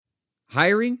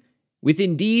Hiring? With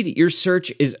Indeed, your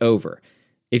search is over.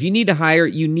 If you need to hire,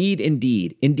 you need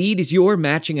Indeed. Indeed is your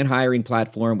matching and hiring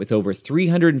platform with over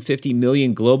 350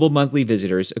 million global monthly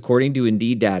visitors, according to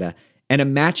Indeed data, and a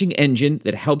matching engine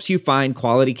that helps you find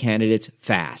quality candidates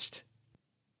fast.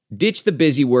 Ditch the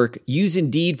busy work. Use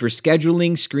Indeed for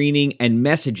scheduling, screening, and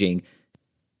messaging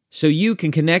so you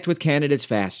can connect with candidates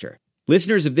faster.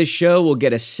 Listeners of this show will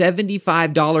get a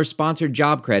 $75 sponsored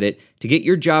job credit to get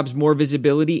your jobs more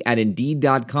visibility at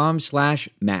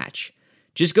Indeed.com/match.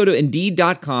 Just go to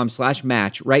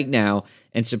Indeed.com/match right now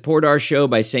and support our show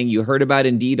by saying you heard about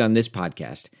Indeed on this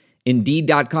podcast.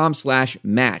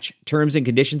 Indeed.com/match. Terms and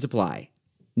conditions apply.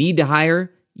 Need to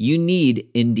hire? You need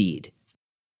Indeed.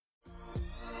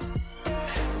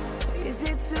 Is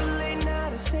it too late now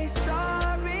to say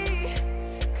sorry?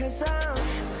 'Cause I'm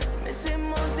missing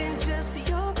more than just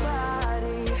your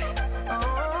body.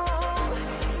 Oh,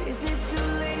 is it too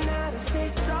late now to say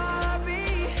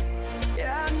sorry?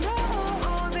 Yeah, I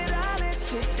know that I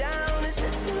let you down. Is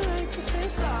it too late to say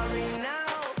sorry now?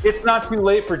 It's not too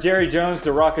late for Jerry Jones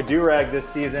to rock a do-rag this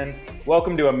season.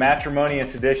 Welcome to a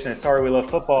matrimonious edition of Sorry We Love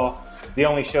Football, the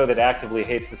only show that actively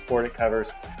hates the sport it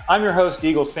covers. I'm your host,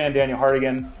 Eagles fan Daniel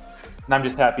Hardigan, and I'm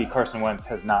just happy Carson Wentz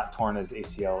has not torn his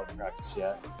ACL at practice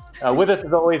yet. With us,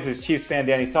 as always, is Chiefs fan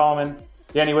Danny Solomon.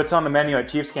 Danny, what's on the menu at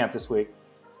Chiefs camp this week?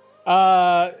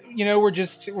 We're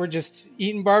just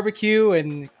eating barbecue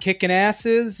and kicking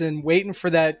asses and waiting for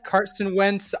that Carson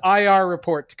Wentz IR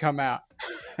report to come out.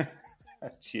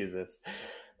 Jesus.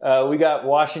 We got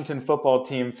Washington football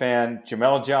team fan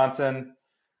Jamel Johnson.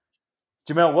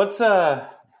 Jamel, what's the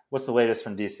latest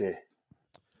from DC?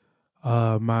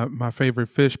 My favorite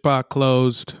fish spot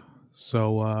closed,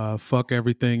 so fuck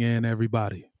everything and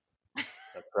everybody.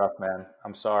 That's rough, man.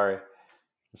 I'm sorry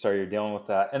you're dealing with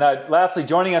that. And lastly,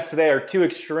 joining us today are two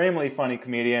extremely funny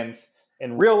comedians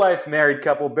and real-life married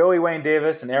couple, Billy Wayne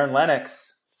Davis and Aaron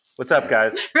Lennox. What's up,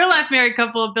 guys? Real life married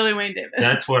couple, Billy Wayne Davis.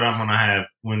 That's what I'm going to have.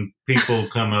 When people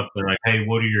come up, they're like, hey,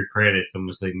 what are your credits? I'm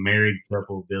going to say married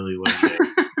couple, Billy Wayne Davis.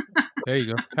 There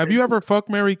you go. Have you ever fuck,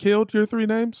 marry, killed your three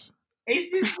names?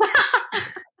 Is this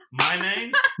my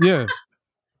name? Yeah.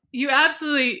 You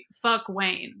absolutely fuck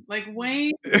Wayne. Like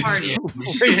Wayne party.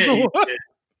 Yeah.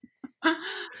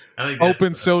 I think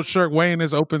Open silk shirt. Wayne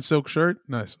is open silk shirt.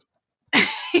 Nice.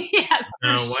 Yes.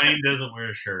 No, Wayne doesn't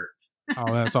wear a shirt.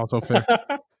 Oh, that's also fair.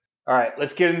 All right,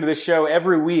 let's get into the show.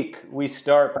 Every week, we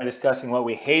start by discussing what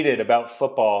we hated about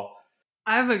football.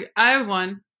 I have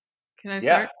one. Can I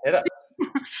start? Yeah, hit us.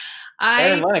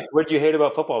 Aaron Lennox, what did you hate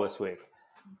about football this week?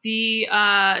 The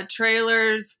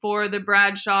trailers for the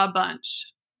Bradshaw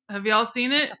bunch. Have y'all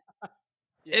seen it?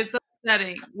 It's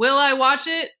upsetting. Will I watch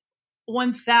it?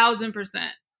 1,000%.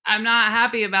 I'm not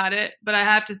happy about it, but I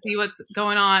have to see what's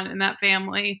going on in that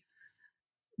family.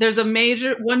 There's one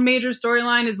major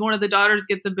storyline is one of the daughters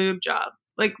gets a boob job.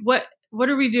 Like what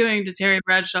are we doing to Terry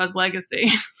Bradshaw's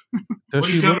legacy? Does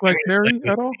she look like Terry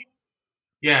at all?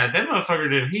 Yeah, that motherfucker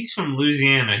did. He's from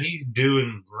Louisiana. He's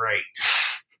doing great.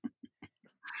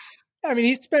 I mean,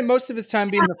 he spent most of his time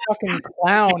being the fucking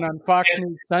clown on Fox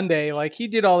News Sunday. Like, he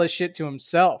did all this shit to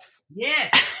himself.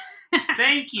 Yes.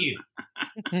 Thank you.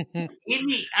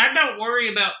 I don't worry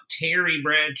about Terry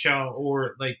Bradshaw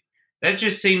or like that.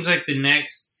 Just seems like the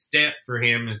next step for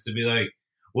him is to be like,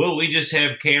 well, we just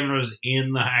have cameras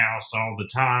in the house all the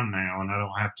time now, and I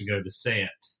don't have to go to set.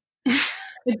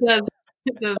 It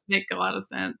does make a lot of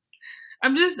sense. I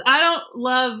don't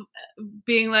love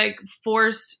being like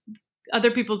forced, other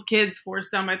people's kids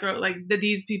forced down my throat. Like that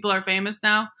these people are famous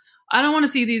now. I don't want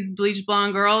to see these bleach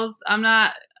blonde girls. I'm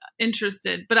not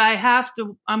interested, but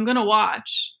I'm going to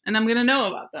watch and I'm going to know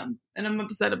about them and I'm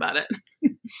upset about it.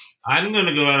 I'm going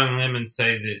to go out on a limb and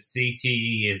say that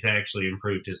CTE has actually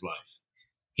improved his life.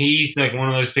 He's like one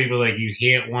of those people like you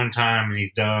hit one time and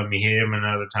he's dumb. You hit him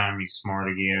another time, he's smart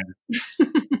again.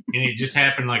 And it just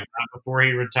happened like right before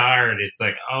he retired. It's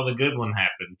like, oh, the good one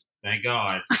happened. Thank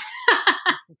God.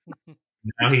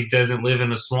 Now he doesn't live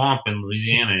in a swamp in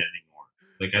Louisiana anymore.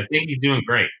 Like, I think he's doing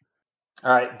great.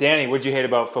 All right, Danny, what'd you hate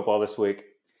about football this week?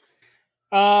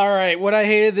 All right, what I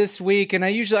hated this week, and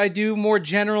I do more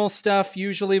general stuff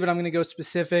usually, but I'm going to go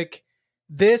specific.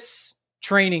 This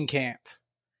training camp.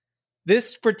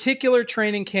 This particular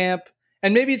training camp,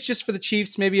 and maybe it's just for the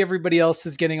Chiefs, maybe everybody else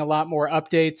is getting a lot more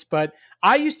updates, but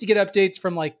I used to get updates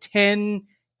from like 10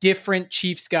 different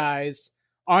Chiefs guys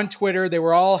on Twitter. They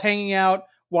were all hanging out,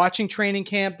 watching training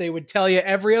camp. They would tell you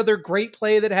every other great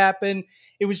play that happened.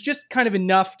 It was just kind of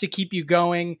enough to keep you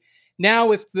going. Now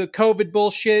with the COVID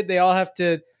bullshit, they all have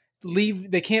to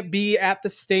leave. They can't be at the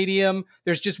stadium.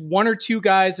 There's just one or two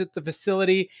guys at the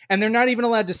facility, and they're not even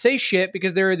allowed to say shit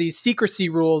because there are these secrecy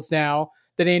rules now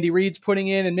that Andy Reid's putting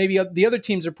in, and maybe the other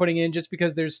teams are putting in just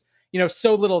because there's,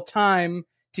 so little time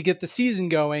to get the season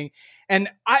going. And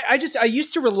I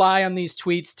used to rely on these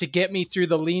tweets to get me through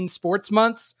the lean sports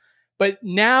months, but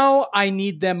now I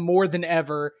need them more than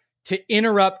ever to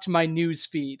interrupt my news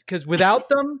feed, because without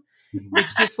them,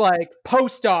 it's just like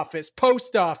post office,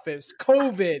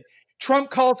 COVID, Trump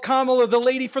calls Kamala the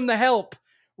lady from The Help,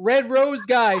 Red Rose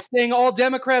guy saying all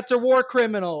Democrats are war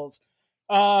criminals.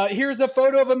 Here's a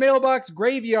photo of a mailbox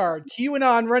graveyard,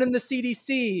 QAnon running the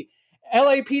CDC,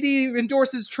 LAPD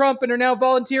endorses Trump and are now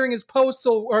volunteering as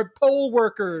postal or poll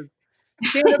workers.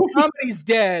 Stand-up comedy's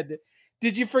dead.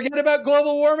 Did you forget about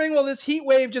global warming? Well, this heat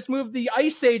wave just moved the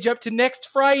ice age up to next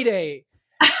Friday.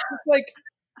 It's like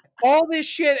all this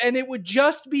shit, and it would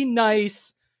just be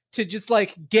nice to just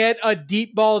like get a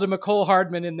deep ball to McCole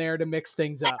Hardman in there to mix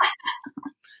things up.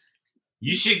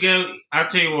 You should go. I'll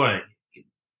tell you what.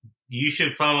 You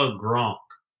should follow Gronk.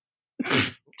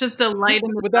 Just to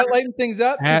lighten. Would that lighten things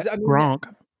up? At Gronk.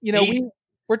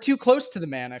 We're too close to the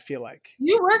man, I feel like.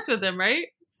 You worked with him, right?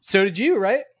 So did you,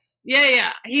 right?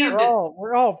 Yeah.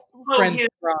 We're all friends with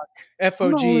Gronk.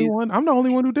 FOG. I'm the only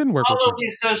one who didn't work with All him. of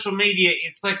his social media,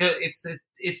 it's like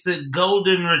it's a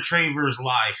golden retriever's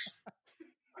life.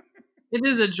 It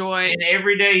is a joy. And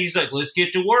every day he's like, let's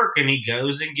get to work. And he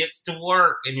goes and gets to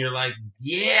work. And you're like,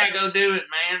 yeah, go do it,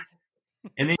 man.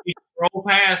 And then you scroll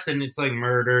past and it's like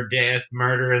murder, death,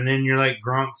 murder. And then you're like,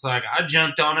 Gronk's like, I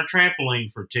jumped on a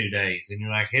trampoline for 2 days. And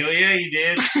you're like, hell yeah, you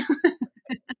did.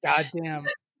 God damn.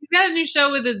 He's got a new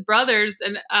show with his brothers,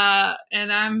 and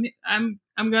I'm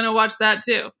gonna watch that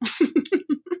too.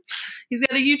 He's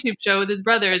got a YouTube show with his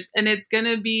brothers, and it's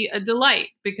gonna be a delight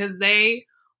because they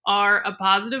are a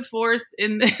positive force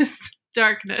in this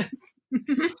darkness.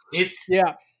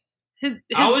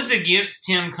 I was against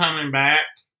him coming back.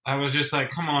 I was just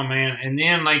like, come on, man. And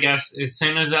then as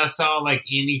soon as I saw like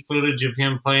any footage of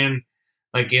him playing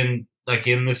like in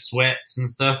the sweats and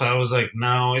stuff, I was like,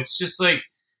 no, it's just like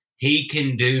he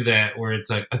can do that where it's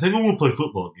like, I think I want to play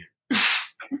football again.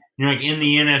 You're like in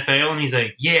the NFL, and he's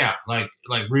like, yeah, like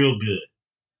real good.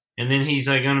 And then he's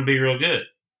like going to be real good.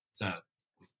 So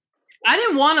I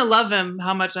didn't want to love him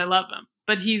how much I love him,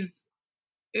 but he's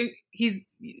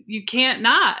you can't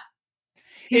not.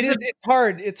 It's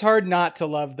hard. It's hard not to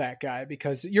love that guy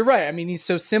because you're right. I mean, he's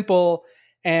so simple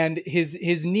and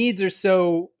his needs are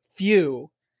so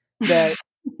few that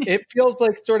it feels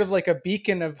like sort of like a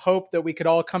beacon of hope that we could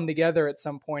all come together at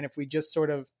some point if we just sort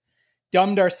of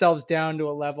dumbed ourselves down to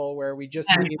a level where we just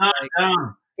need like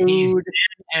food. He's dead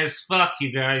as fuck,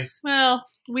 you guys. Well,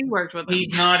 we worked with him.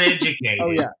 He's not educated.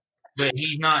 Oh yeah, but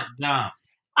he's not dumb.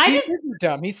 He isn't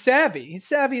dumb. He's savvy. He's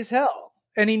savvy as hell,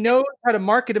 and he knows how to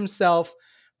market himself.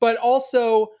 But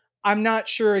also, I'm not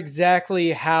sure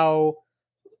exactly how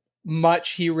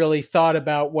much he really thought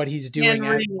about what he's doing.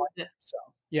 So,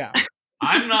 yeah.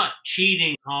 I'm not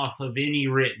cheating off of any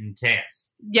written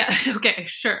test. Yeah, okay,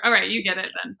 sure. All right, you get it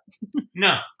then.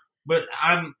 No, but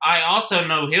I also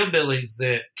know hillbillies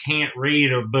that can't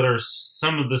read but are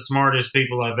some of the smartest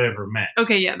people I've ever met.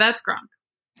 Okay, yeah, that's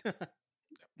Gronk.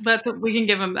 We can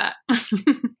give him that.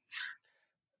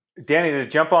 Danny, to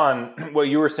jump on what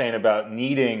you were saying about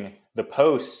needing the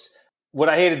posts, what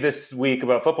I hated this week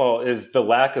about football is the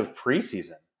lack of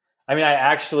preseason. I mean, I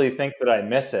actually think that I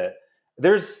miss it.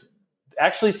 There's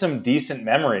actually some decent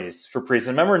memories for preseason.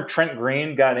 Remember when Trent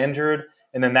Green got injured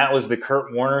and then that was the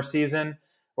Kurt Warner season?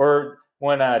 Or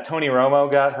when Tony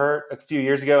Romo got hurt a few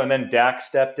years ago and then Dak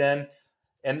stepped in?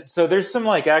 And so there's some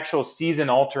like actual season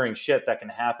altering shit that can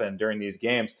happen during these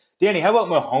games. Danny, how about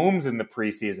Mahomes in the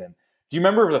preseason? Do you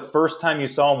remember the first time you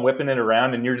saw him whipping it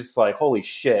around and you're just like, holy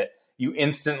shit, you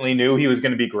instantly knew he was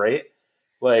going to be great?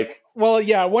 Well,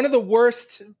 yeah, one of the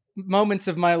worst moments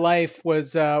of my life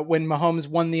was when Mahomes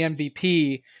won the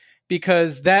MVP,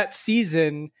 because that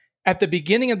season, at the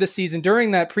beginning of the season,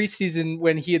 during that preseason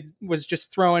when he was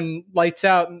just throwing lights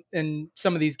out in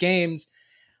some of these games,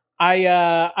 I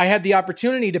had the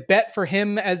opportunity to bet for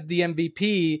him as the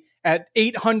MVP at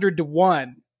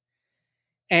 800-1.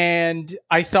 And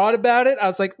I thought about it. I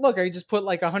was like, look, I just put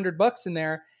like $100 in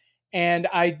there. And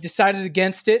I decided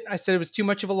against it. I said it was too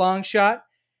much of a long shot.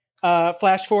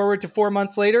 Flash forward to 4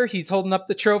 months later, he's holding up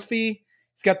the trophy.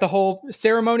 He's got the whole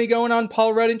ceremony going on.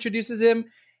 Paul Rudd introduces him.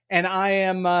 And I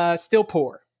am still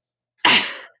poor.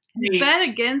 You bet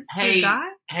against your guy?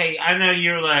 Hey, I know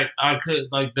you're like, I could,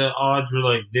 like, the odds were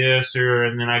like this,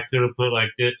 and then I could have put like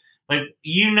this. Like,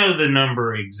 you know the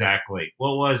number exactly.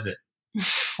 What was it?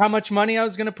 How much money I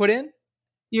was going to put in?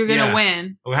 you're gonna Yeah.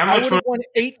 win. Well, how I much? would have won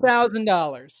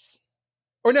 $8,000.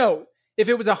 Or no, if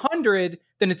it was 100,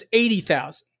 then it's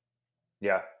 80,000.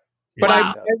 Yeah. But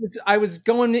Wow. I was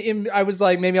going in. I was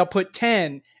like, maybe I'll put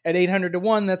 10 at 800 to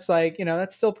 1. That's like,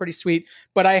 that's still pretty sweet.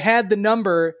 But I had the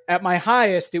number at my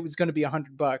highest. It was going to be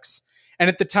 $100, and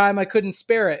at the time I couldn't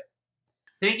spare it.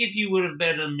 Think if you would have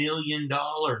bet $1 million,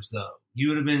 though, you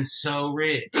would have been so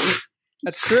rich.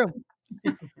 That's true.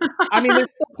 I mean, there's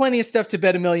still plenty of stuff to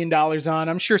bet $1 million on.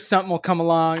 I'm sure something will come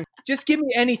along. Just give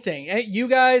me anything. You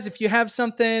guys, if you have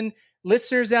something,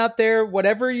 listeners out there,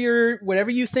 whatever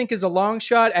you think is a long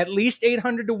shot, at least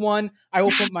 800 to 1, I will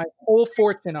put my whole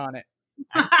fortune on it.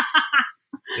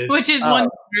 Which is $100.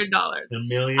 $1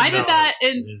 million. I did that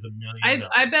in. Is $1 million.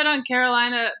 I bet on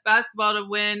Carolina basketball to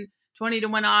win 20 to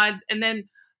 1 odds, and then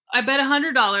I bet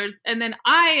 $100, and then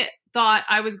I thought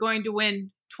I was going to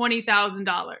win $20,000.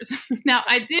 Now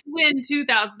I did win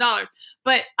 $2,000,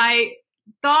 but I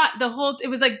thought it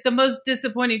was like the most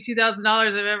disappointing $2,000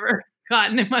 I've ever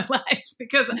gotten in my life,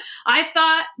 because I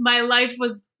thought my life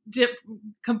was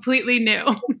completely new.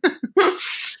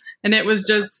 And it was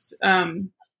just, a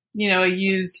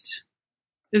used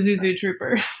Isuzu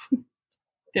Trooper.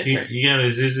 You got a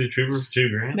Isuzu Trooper for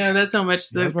 $2,000? No, that's how much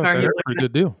the car. That's a pretty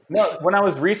good deal. No, when I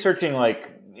was researching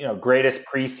greatest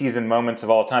preseason moments of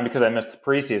all time, because I missed the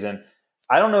preseason,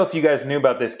 I don't know if you guys knew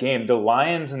about this game. The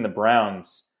Lions and the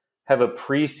Browns have a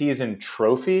preseason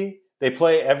trophy. They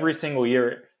play every single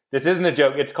year. This isn't a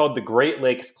joke. It's called the Great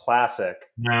Lakes Classic.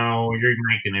 No, you're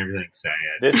making everything sad.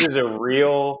 This is a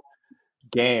real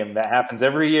game that happens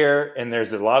every year, and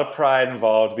there's a lot of pride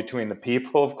involved between the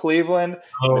people of Cleveland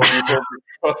and the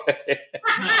people of Detroit.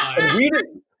 And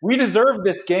we deserve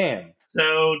this game.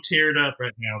 So teared up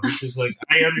right now. This is like,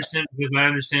 I understand, because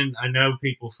I know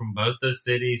people from both those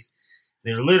cities.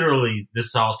 They're literally the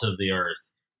salt of the earth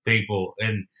people,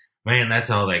 and man, that's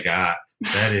all they got.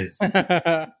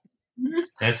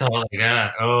 That's all they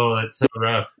got. Oh, that's so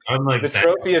rough. I'm like, the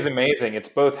trophy is amazing. It's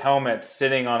both helmets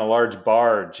sitting on a large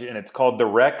barge, and it's called the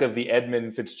Wreck of the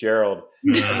Edmund Fitzgerald.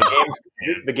 Yeah. And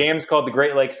the game's called the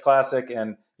Great Lakes Classic,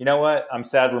 and you know what? I'm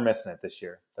sad we're missing it this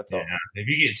year. That's all. If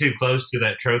you get too close to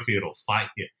that trophy, it'll fight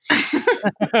you.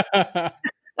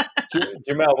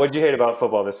 Jamel, what'd you hate about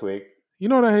football this week? You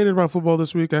know what I hated about football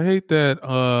this week? I hate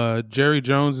that Jerry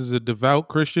Jones is a devout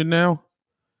Christian now.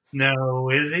 No,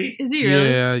 is he? Is he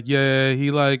really? Yeah. He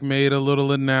made a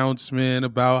little announcement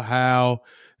about how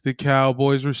the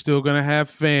Cowboys were still going to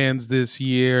have fans this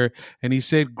year. And he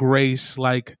said grace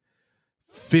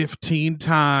 15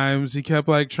 times. He kept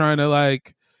trying to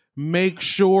make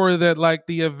sure that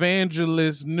the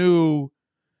evangelist knew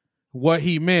what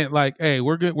he meant. Hey,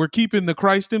 we're keeping the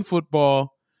Christ in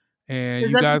football,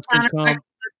 and you guys can come.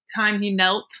 Time he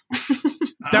knelt.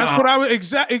 That's what I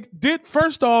would did.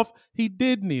 First off, he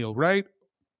did kneel, right?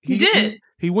 He did.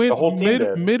 He went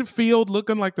midfield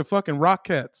looking like the fucking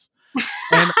Rockettes.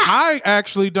 And I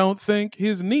actually don't think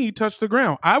his knee touched the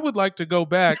ground. I would like to go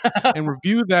back and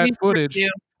review that footage.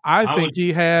 I think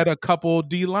he had a couple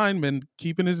D linemen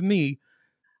keeping his knee.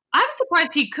 I'm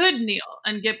surprised he could kneel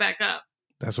and get back up.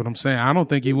 That's what I'm saying. I don't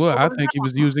think he would. I think he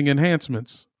was using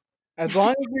enhancements. As long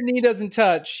as your knee doesn't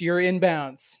touch, you're in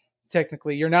bounds.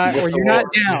 Technically, you're not, or you're not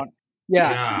down.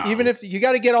 Yeah. Even if you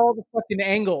got to get all the fucking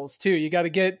angles too. You got to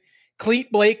get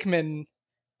Cleet Blakeman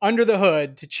under the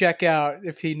hood to check out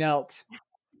if he knelt.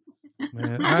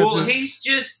 Man,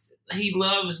 he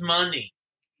loves money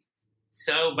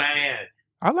so bad.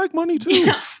 I like money too.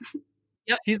 Yeah.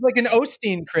 Yep. He's like an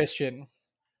Osteen Christian.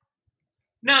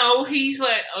 No, he's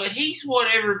he's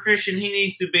whatever Christian he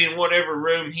needs to be in whatever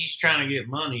room he's trying to get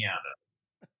money out of.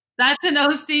 That's an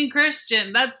Osteen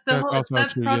Christian. That's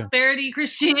prosperity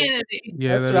Christianity.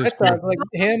 Yeah, that's what I thought. Like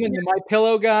him and the My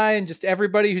Pillow guy and just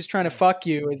everybody who's trying to fuck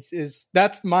you is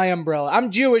that's my umbrella. I'm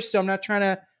Jewish, so I'm not trying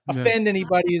to offend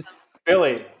anybody.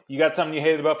 Billy, you got something you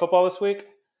hated about football this week?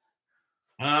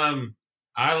 I don't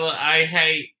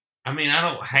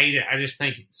hate it. I just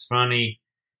think it's funny.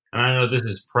 And I know this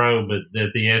is pro, but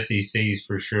that the SEC's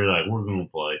for sure we're going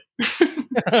to play.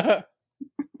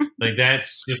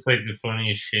 That's just the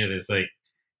funniest shit.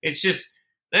 It's just,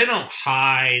 they don't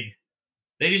hide.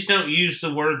 They just don't use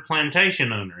the word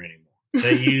plantation owner anymore.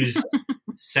 They use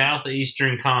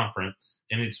Southeastern Conference,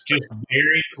 and it's just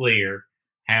very clear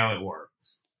how it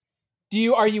works.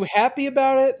 Are you happy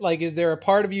about it? Is there a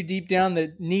part of you deep down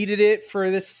that needed it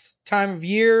for this time of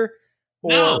year?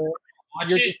 Or no.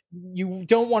 You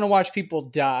don't want to watch people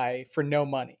die for no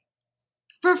money.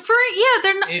 For free? Yeah,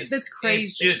 they're not. That's crazy.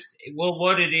 It's just,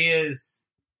 what it is.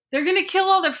 They're going to kill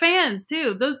all their fans,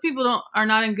 too. Those people are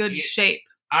not in good shape.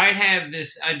 I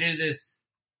do this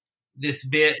this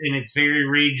bit, and it's very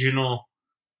regional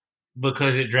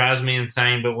because it drives me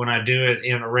insane. But when I do it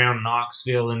in around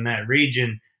Knoxville in that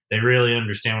region, they really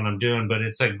understand what I'm doing. But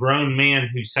it's like grown men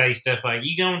who say stuff like,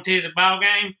 "You going to the ball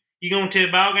game? You going to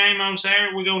a ball game on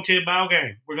Saturday? We're going to a ball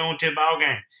game. We're going to a ball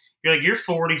game." You're like, you're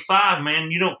 45,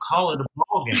 man. You don't call it a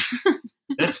ball game.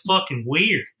 That's fucking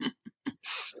weird.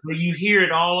 But you hear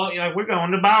it all. Like, we're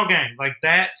going to ball game. Like,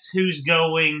 that's who's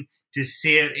going to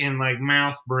sit and like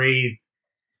mouth breathe.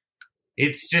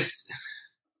 It's just,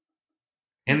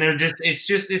 and they're just.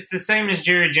 It's the same as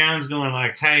Jerry Jones going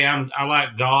like, "Hey, I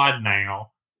like God now."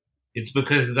 It's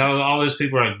because all those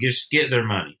people are like, just get their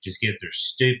money. Just get their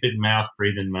stupid mouth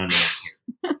breathing money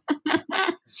out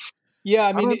here. Yeah,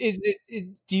 I mean,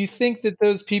 do you think that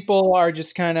those people are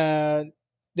just kind of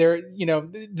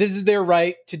this is their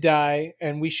right to die,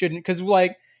 and we shouldn't? Because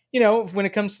like, when it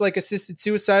comes to like assisted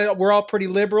suicide, we're all pretty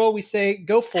liberal. We say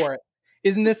go for it.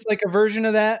 Isn't this like a version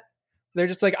of that? They're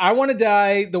just like, I want to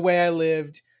die the way I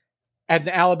lived at an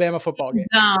Alabama football game.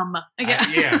 Dumb.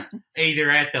 Yeah, either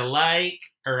at the lake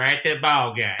or at the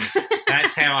ball game.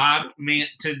 That's how I meant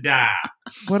to die.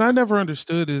 What I never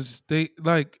understood is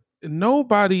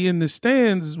nobody in the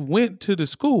stands went to the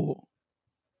school.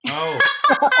 Oh,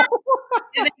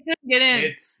 They couldn't get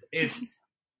in. It's.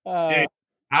 Dude,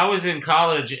 I was in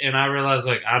college and I realized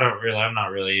I'm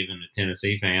not really even a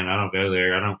Tennessee fan. I don't go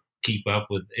there. I don't keep up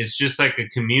with. It's just like a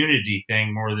community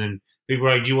thing more than people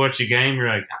are like, "Did you watch the game?" You're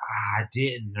like, "I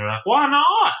didn't." They're like, "Why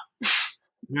not?"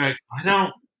 You're like,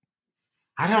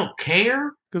 I don't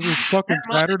care because it was fucking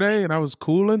Saturday and I was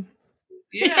cooling.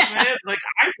 Yeah, man. Like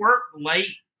I work late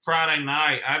Friday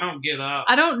night. I don't get up.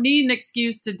 I don't need an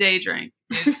excuse to day drink.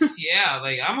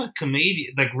 Like I'm a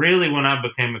comedian. Like really, when I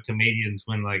became a comedian is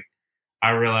when like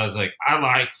I realized like I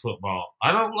like football.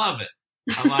 I don't love it.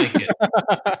 I like it.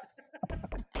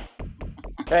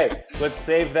 Hey, let's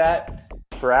save that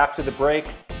for after the break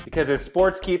because as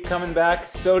sports keep coming back,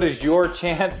 so does your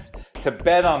chance to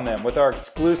bet on them with our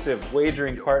exclusive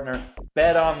wagering partner,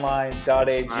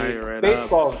 betonline.ag.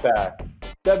 Baseball's back.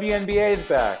 WNBA's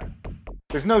back.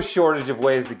 There's no shortage of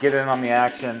ways to get in on the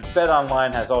action.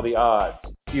 BetOnline has all the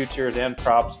odds, futures, and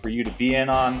props for you to be in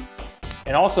on.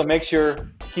 And also make sure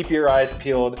to keep your eyes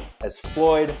peeled as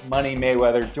Floyd Money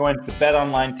Mayweather joins the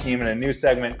BetOnline team in a new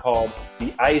segment called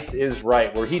The Ice is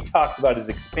Right, where he talks about his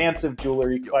expansive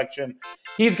jewelry collection.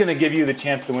 He's going to give you the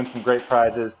chance to win some great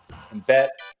prizes and bet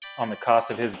on the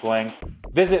cost of his bling.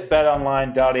 Visit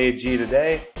betonline.ag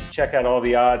today. Check out all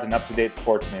the odds and up-to-date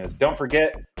sports news. Don't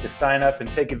forget to sign up and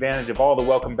take advantage of all the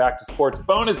Welcome Back to Sports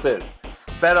bonuses.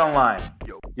 BetOnline,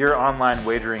 your online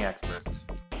wagering experts.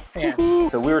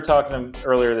 So we were talking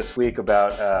earlier this week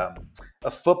about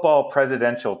a football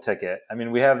presidential ticket. I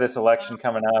mean, we have this election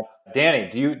coming up. Danny,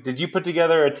 did you put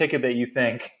together a ticket that you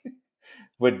think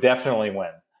would definitely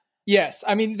win? Yes.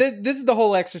 I mean, this is the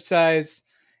whole exercise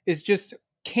is just,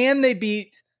 can they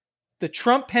beat the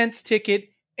Trump-Pence ticket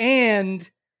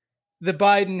and the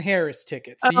Biden-Harris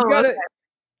ticket? So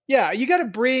you gotta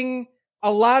bring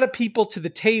a lot of people to the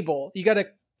table. You gotta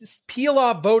peel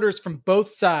off voters from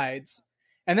both sides.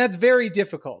 And that's very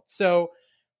difficult. So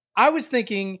I was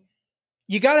thinking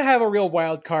you got to have a real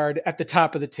wild card at the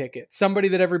top of the ticket. Somebody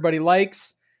that everybody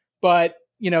likes, but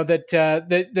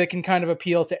that can kind of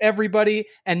appeal to everybody.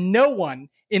 And no one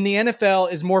in the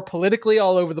NFL is more politically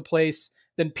all over the place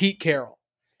than Pete Carroll.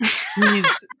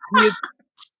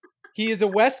 He is a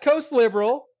West Coast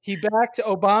liberal. He backed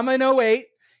Obama in 2008.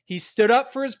 He stood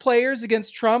up for his players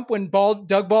against Trump when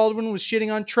Doug Baldwin was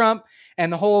shitting on Trump and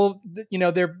the whole,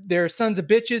 their sons of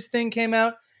bitches thing came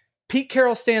out. Pete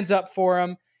Carroll stands up for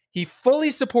him. He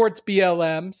fully supports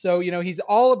BLM. So, he's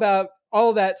all about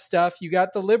all that stuff. You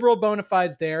got the liberal bona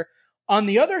fides there. On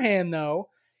the other hand, though,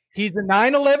 he's the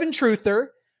 9/11 truther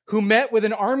who met with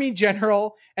an army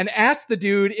general and asked the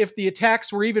dude if the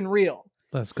attacks were even real.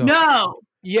 Let's go. No.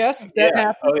 Yes, that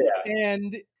happened. Oh, yeah.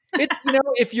 And it's,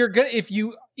 if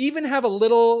you even have a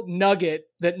little nugget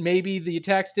that maybe the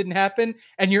attacks didn't happen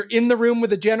and you're in the room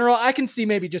with a general, I can see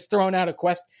maybe just throwing out a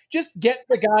question. Just get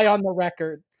the guy on the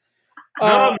record.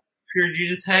 You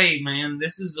just, hey, man,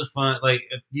 this is a fun, like,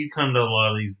 you come to a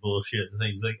lot of these bullshit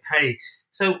things. Like, hey,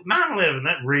 so 9/11,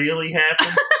 that really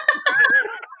happened?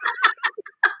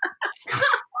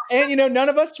 And, none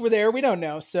of us were there. We don't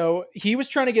know. So he was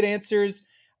trying to get answers.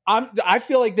 I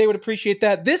feel like they would appreciate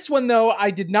that. This one, though,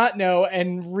 I did not know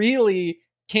and really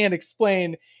can't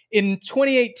explain. In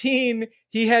 2018,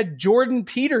 he had Jordan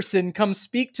Peterson come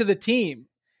speak to the team.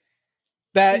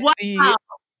 That the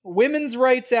women's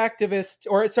rights activist,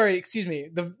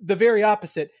 the very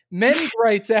opposite, men's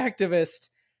rights activist,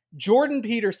 Jordan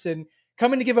Peterson,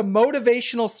 coming to give a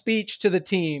motivational speech to the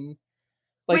team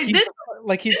Like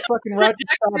Wait, he's fucking Roger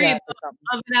trajectory Staubach or something.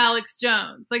 of an Alex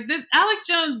Jones. Like this, Alex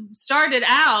Jones started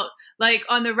out like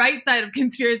on the right side of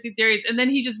conspiracy theories, and then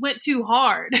he just went too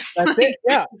hard. That's it.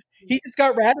 Yeah, he just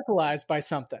got radicalized by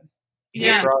something.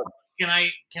 Yeah. Can I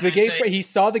He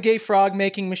saw the gay frog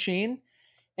making machine,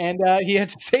 and he had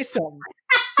to say something.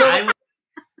 So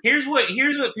here's what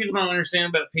people don't understand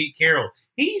about Pete Carroll.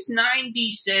 He's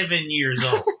 97 years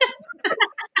old.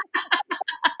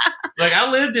 Like,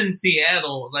 I lived in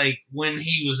Seattle, like, when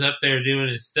he was up there doing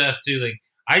his stuff, too. Like,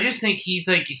 I just think he's,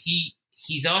 like,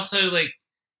 he's also, like,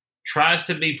 tries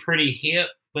to be pretty hip,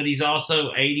 but he's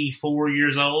also 84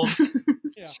 years old.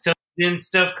 Yeah. So then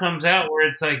stuff comes out where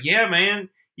it's like, yeah, man,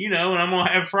 you know, and I'm going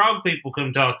to have frog people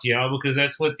come talk to y'all because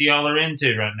that's what y'all are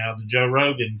into right now. The Joe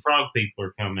Rogan frog people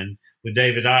are coming with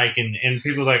David Icke, and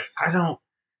people are like,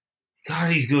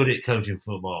 God, he's good at coaching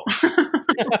football.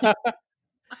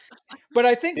 But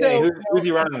I think Danny, though, who's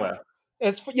he running with?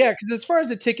 because as far as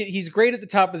the ticket, he's great at the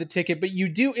top of the ticket. But you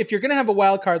do, if you're going to have a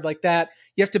wild card like that,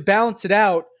 you have to balance it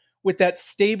out with that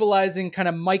stabilizing kind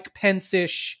of Mike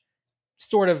Pence-ish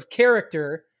sort of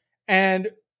character. And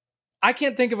I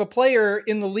can't think of a player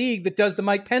in the league that does the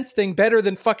Mike Pence thing better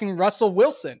than fucking Russell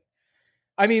Wilson.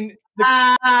 I mean,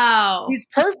 Wow. he's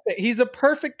perfect. He's a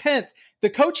perfect Pence. The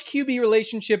coach QB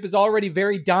relationship is already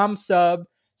very dom sub.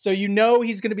 So you know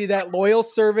he's going to be that loyal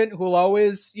servant who will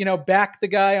always, back the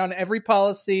guy on every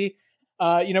policy.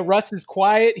 Russ is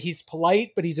quiet. He's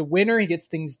polite, but he's a winner. He gets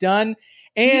things done.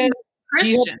 And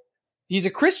he's a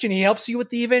Christian. He helps you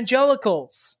with the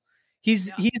evangelicals. He's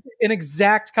an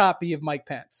exact copy of Mike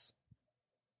Pence.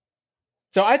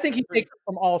 So I think he takes it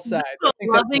from all sides.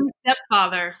 Loving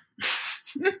stepfather.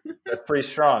 That's pretty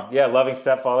strong. Yeah, loving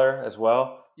stepfather as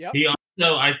well. Yep. He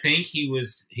also, I think he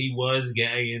was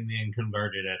gay and then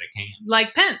converted at a camp.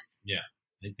 Like Pence. Yeah,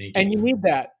 I think. And you need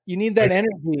that. You need that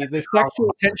energy, the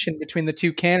sexual tension between the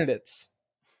two candidates.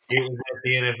 It was at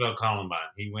the NFL Columbine.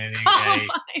 He went in Columbine.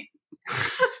 gay.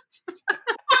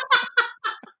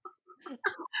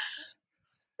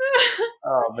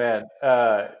 Oh man,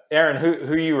 Aaron,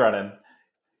 who are you running?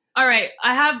 All right,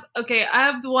 I have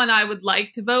the one I would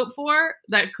like to vote for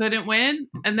that couldn't win,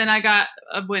 and then I got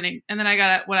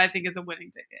what I think is a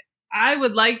winning ticket. I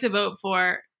would like to vote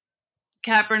for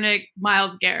Kaepernick,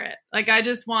 Myles Garrett. Like, I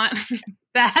just want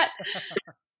that.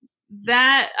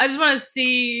 I just want to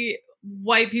see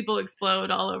white people explode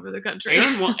all over the country.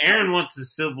 Aaron wants a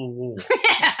civil war.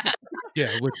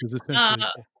 Yeah, which is essentially.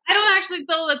 I don't actually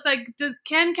know. That's like,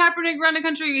 can Kaepernick run a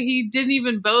country? He didn't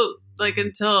even vote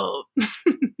until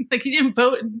like he didn't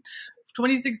vote in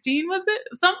 2016. Was it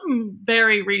something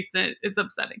very recent? It's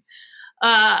upsetting.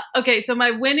 Okay, so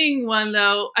my winning one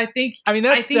though, I think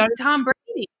Tom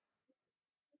Brady.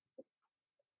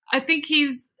 I think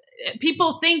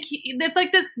people think it's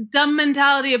like this dumb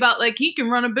mentality about like he can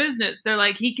run a business. They're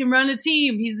like, he can run a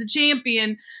team. He's a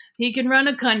champion. He can run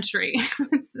a country.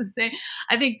 It's the same.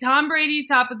 I think Tom Brady,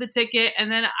 top of the ticket.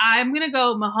 And then I'm going to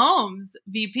go Mahomes,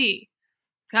 VP.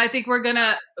 I think we're going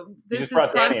to. You just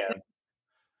brought Danny in.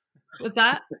 What's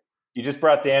that? You just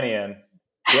brought Danny in.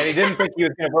 Danny didn't think he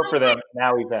was going to vote for them.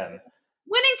 Now he's in.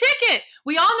 Winning ticket.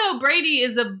 We all know Brady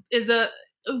is a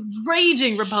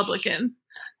raging Republican.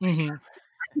 Mm-hmm.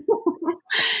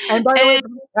 And by the way,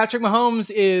 Patrick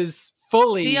Mahomes is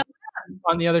fully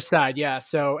on the other side. Yeah.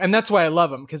 So, and that's why I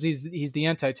love him, because he's the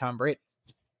anti-Tom Brady.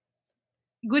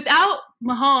 Without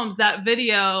Mahomes, that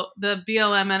video, the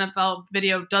BLM NFL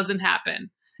video, doesn't happen.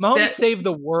 Mahomes saved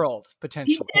the world,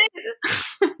 potentially.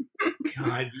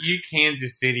 God, you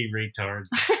Kansas City retards.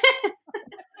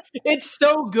 It's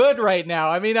so good right now.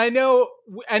 I mean, I know,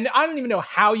 and I don't even know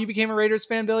how you became a Raiders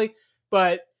fan, Billy,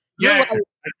 but Jackson,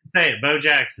 I can say it, Bo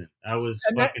Jackson. I was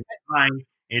fucking fine,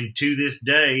 and to this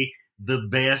day, the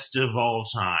best of all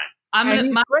time.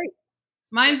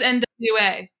 Mine's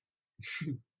NWA.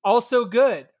 Also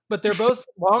good, but they're both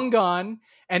long gone,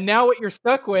 and now what you're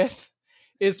stuck with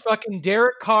is fucking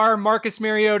Derek Carr, Marcus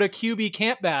Mariota, QB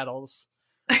camp battles,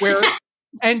 where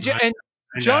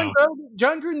John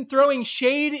Gruden throwing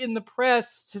shade in the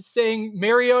press, saying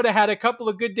Mariota had a couple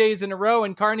of good days in a row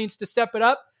and Carr needs to step it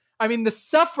up. I mean, the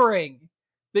suffering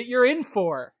that you're in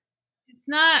for. It's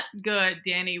not good,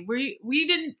 Danny. We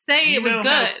didn't say it was good.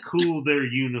 How cool their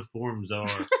uniforms are.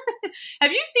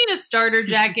 Have you seen a starter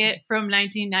jacket from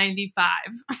 1995?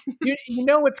 You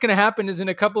know what's going to happen is in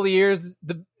a couple of years,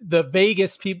 the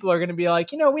Vegas people are going to be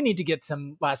like, we need to get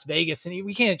some Las Vegas, and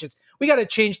we got to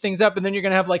change things up. And then you're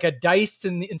going to have like a dice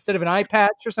instead of an eye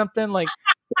patch or something. Like,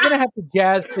 we're going to have to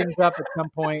jazz things up at some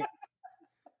point.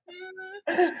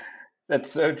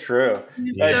 That's so true.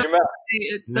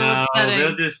 It's so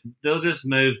upsetting. they'll just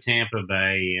move Tampa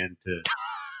Bay into.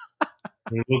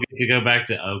 And we'll get to go back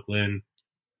to Oakland.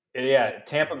 Yeah,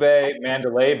 Tampa Bay,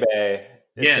 Mandalay Bay.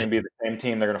 It's Yes. going to be the same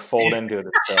team. They're going to fold into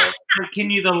themselves. Can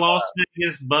you the Las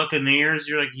Vegas Buccaneers?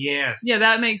 You're like, yes. Yeah,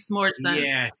 that makes more sense.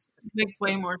 Yes. It makes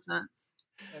way more sense.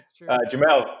 That's true.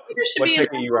 Jamel, There should what be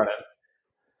ticket are you running?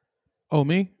 Oh,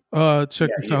 me? Check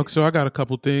Yeah, this you. out. So I got a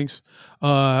couple things.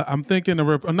 I'm thinking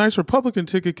a nice Republican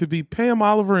ticket could be Pam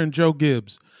Oliver and Joe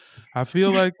Gibbs. I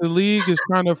feel like the league is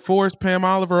trying to force Pam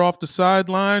Oliver off the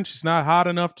sideline. She's not hot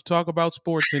enough to talk about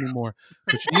sports anymore,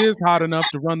 but she is hot enough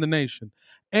to run the nation.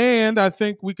 And I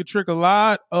think we could trick a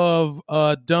lot of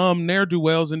dumb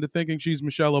ne'er-do-wells into thinking she's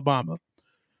Michelle Obama,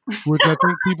 which I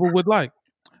think people would like.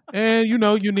 And,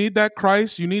 you need that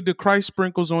Christ. You need the Christ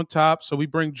sprinkles on top. So we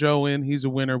bring Joe in. He's a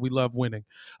winner. We love winning.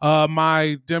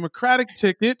 My Democratic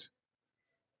ticket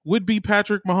would be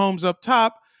Patrick Mahomes up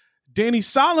top. Danny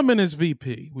Solomon is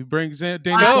VP. We bring Danny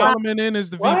Solomon in as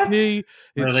the VP.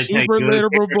 It's super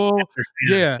literable.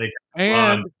 Yeah.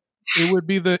 And it would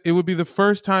be the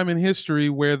first time in history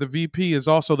where the VP is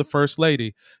also the first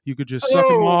lady. You could just suck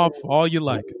him off all you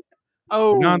like.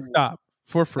 Nonstop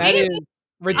for free. That is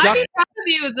I'd be proud of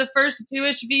you as the first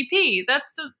Jewish VP.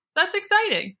 That's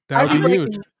exciting. That would be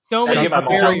huge. So That'd many get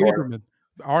my Joe ball more. Lieberman.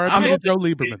 R.I.P. to Joe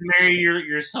Lieberman. Marry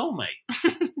your soulmate.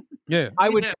 Yeah.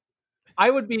 I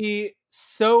would be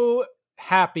so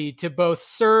happy to both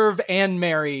serve and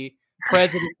marry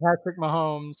President Patrick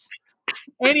Mahomes.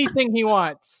 Anything he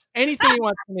wants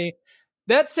from me.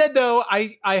 That said, though,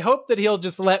 I hope that he'll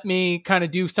just let me kind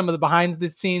of do some of the behind the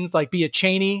scenes, like be a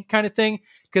Cheney kind of thing.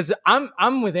 Because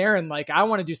I'm with Aaron. Like, I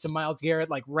want to do some Myles Garrett,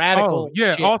 like radical. Oh,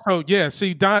 yeah. shit. Also, yeah.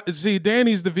 See,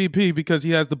 Danny's the VP because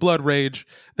he has the blood rage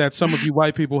that some of you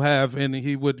white people have, and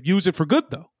he would use it for good,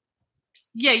 though.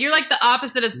 Yeah, you're like the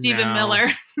opposite of Stephen Miller.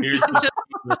 Here's the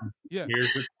problem. Yeah.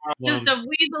 Here's the problem. Just a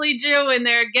weaselly Jew in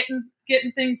there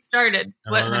getting things started.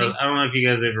 I don't know if you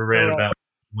guys ever read about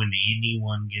when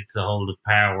anyone gets a hold of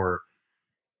power,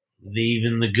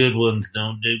 even the good ones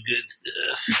don't do good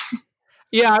stuff.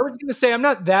 Yeah, I was going to say I'm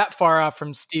not that far off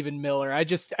from Stephen Miller.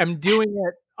 I'm doing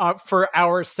it for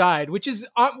our side, which is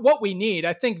what we need.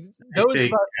 I think those of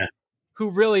us who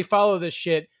really follow this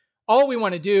shit, all we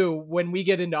want to do when we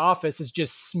get into office is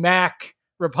just smack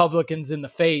Republicans in the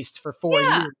face for 4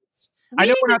 years. I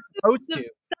know we're not supposed to.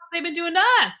 Stuff they've been doing to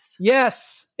us.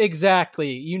 Yes,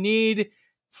 exactly. You need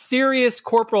serious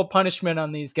corporal punishment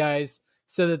on these guys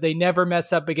so that they never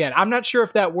mess up again. I'm not sure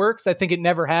if that works. I think it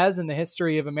never has in the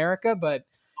history of America, but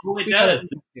it does.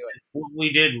 It's what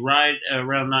we did right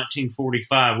around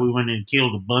 1945. We went and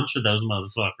killed a bunch of those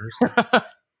motherfuckers.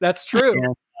 That's true.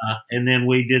 And then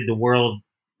we did the world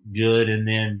good, and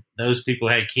then those people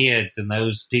had kids, and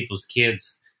those people's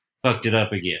kids fucked it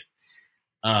up again.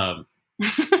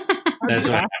 That's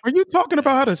what Are you talking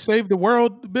about how to save the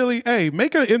world, Billy? Hey,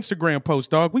 make an Instagram post,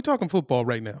 dog. We talking football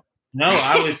right now. No,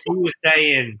 he was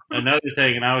saying another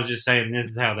thing, and I was just saying this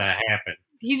is how that happened.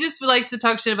 He just likes to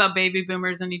talk shit about baby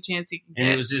boomers any chance he can get.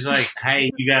 And it was just like,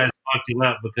 hey, you guys fucked it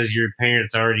up because your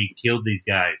parents already killed these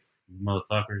guys,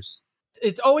 motherfuckers.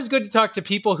 It's always good to talk to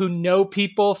people who know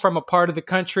people from a part of the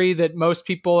country that most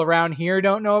people around here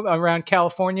don't know, around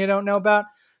California don't know about.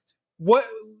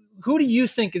 Who do you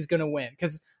think is going to win?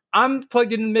 Because I'm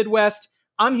plugged in the Midwest.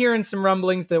 I'm hearing some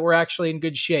rumblings that we're actually in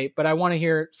good shape, but I want to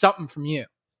hear something from you.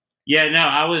 Yeah, no,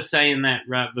 I was saying that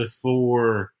right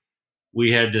before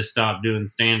we had to stop doing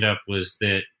stand-up was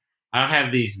that I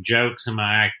have these jokes in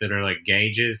my act that are like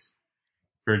gauges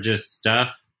for just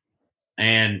stuff.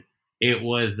 And it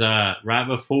was right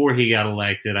before he got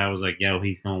elected, I was like, yo,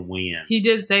 he's going to win. He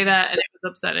did say that, and it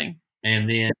was upsetting. And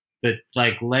then, but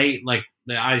like late, like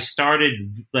I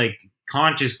started like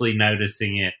consciously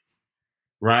noticing it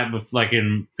right before, like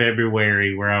in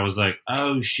February, where I was like,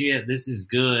 oh shit, this is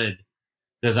good.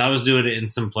 Because I was doing it in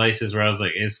some places where I was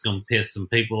like, it's going to piss some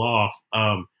people off.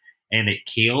 And it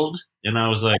killed. And I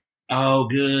was like, oh,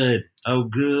 good. Oh,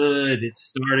 good. It's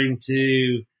starting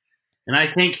to. And I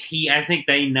think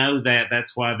they know that.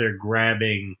 That's why they're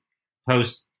grabbing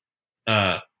post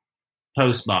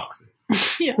boxes.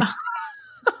 Yeah.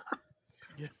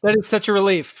 That is such a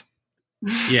relief.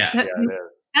 Yeah.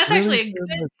 That's actually a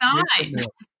good sign.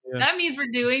 Yeah. That means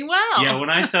we're doing well. Yeah, when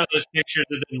I saw those pictures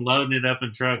of them loading it up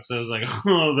in trucks, I was like,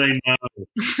 oh, they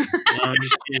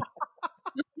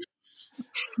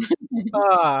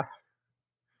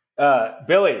know.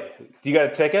 Billy, do you got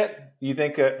a ticket? You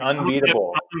think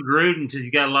unbeatable? Gruden, because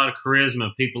he's got a lot of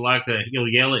charisma. People like that. He'll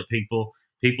yell at people.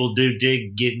 People do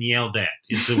dig getting yelled at.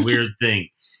 It's a weird thing.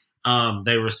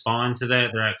 They respond to that.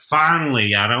 They're like,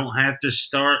 finally, I don't have to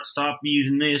stop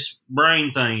using this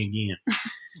brain thing again.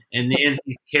 And then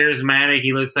he's charismatic.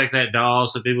 He looks like that doll,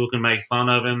 so people can make fun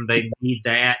of him. They need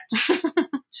that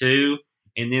too.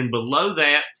 And then below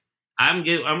that, I'm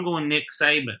going Nick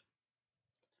Saban.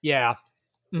 Yeah.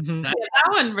 Mm-hmm. That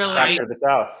one really. Back to the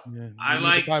South. Yeah, I you need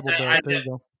like. the Bible Belt. There you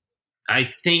go.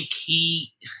 I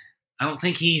don't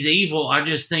think he's evil. I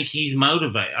just think he's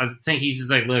motivated. I think he's just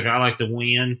like, look, I like to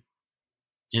win,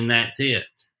 and that's it.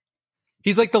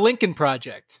 He's like the Lincoln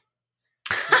Project.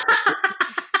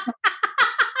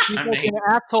 He's I like mean- an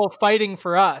asshole fighting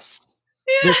for us.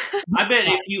 Yeah. I bet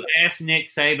if you ask Nick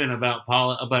Saban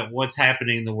about what's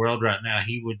happening in the world right now,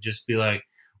 he would just be like,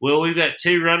 well, we've got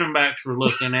 2 running backs we're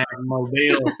looking at in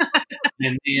Mobile.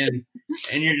 and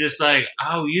you're just like,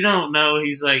 oh, you don't know.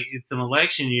 He's like, it's an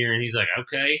election year. And he's like,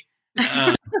 okay.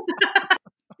 That's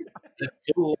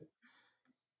cool.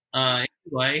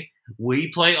 Anyway,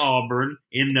 we play Auburn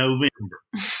in November.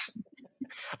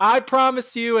 I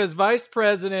promise you, as vice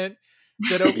president,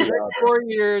 that over the next 4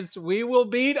 years, we will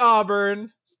beat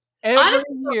Auburn every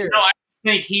Honestly, year. No, I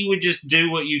think he would just do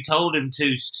what you told him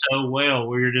to so well,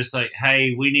 where you're just like,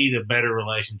 hey, we need a better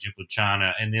relationship with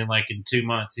China. And then, like, in 2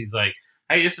 months, he's like,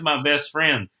 hey, this is my best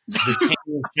friend, the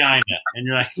king of China. And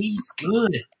you're like, he's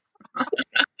good.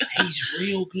 He's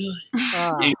real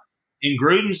good. And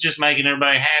Gruden's just making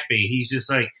everybody happy. He's just,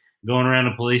 like, going around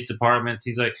the police departments.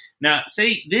 He's like, now,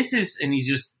 see, this is, and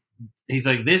he's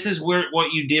like, this is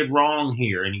what you did wrong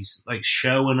here. And he's, like,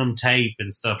 showing them tape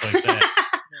and stuff like that.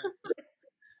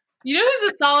 You know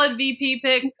who's a solid VP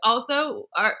pick? Also,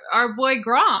 our boy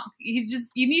Gronk.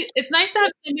 It's nice to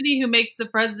have somebody who makes the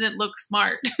president look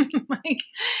smart. Like,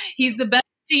 he's the best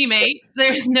teammate.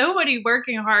 There's nobody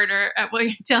working harder at what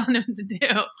you're telling him to do.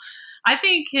 I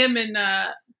think him and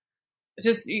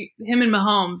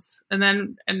Mahomes,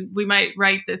 and we might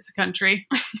right this country.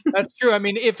 That's true. I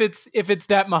mean, if it's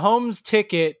that Mahomes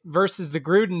ticket versus the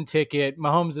Gruden ticket,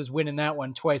 Mahomes is winning that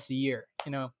one twice a year.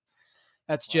 You know,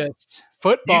 that's just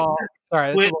football. Sorry,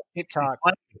 that's a little TikTok.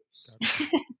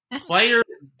 Players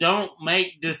don't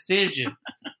make decisions.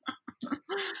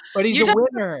 But he's a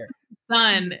winner.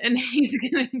 Son, and he's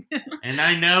gonna do. And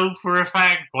I know for a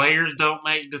fact players don't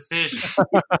make decisions.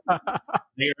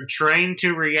 They are trained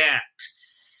to react.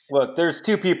 Look, there's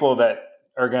 2 people that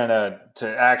are going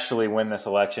to actually win this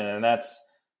election, and that's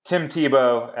Tim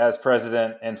Tebow as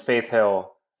president and Faith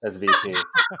Hill as VP.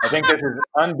 I think this is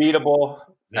unbeatable.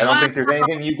 I don't think there's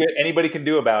anything anybody can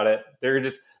do about it. They're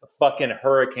just a fucking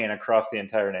hurricane across the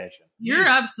entire nation. You're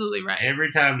absolutely right.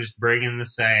 Every time, just bringing the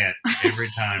sad. Every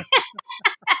time.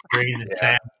 Bringing the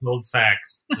sad old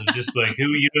facts. It's just like, who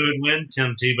you would win?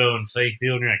 Tim Tebow and Faith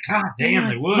Hill. And you're like, God damn,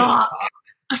 they would.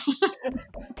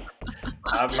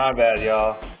 My bad,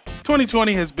 y'all.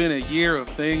 2020 has been a year of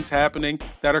things happening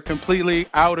that are completely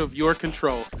out of your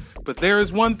control. But there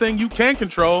is one thing you can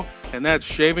control, and that's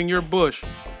shaving your bush.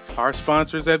 Our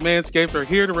sponsors at Manscaped are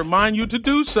here to remind you to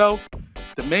do so.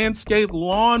 The Manscaped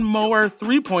Lawn Mower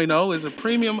 3.0 is a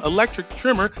premium electric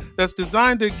trimmer that's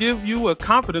designed to give you a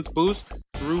confidence boost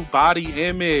through body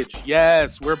image.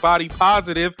 Yes, we're body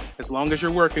positive as long as you're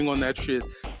working on that shit.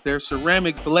 Their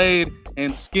ceramic blade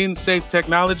and skin-safe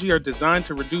technology are designed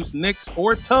to reduce nicks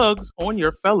or tugs on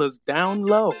your fellas down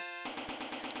low.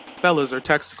 Fellas or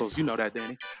testicles, you know that,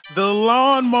 Danny. The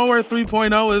Lawnmower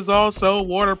 3.0 is also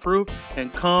waterproof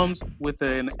and comes with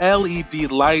an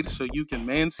LED light so you can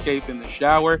manscape in the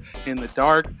shower, in the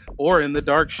dark, or in the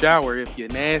dark shower if you're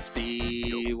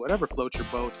nasty. Whatever floats your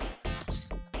boat.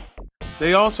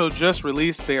 They also just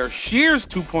released their Shears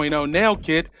 2.0 nail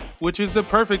kit, which is the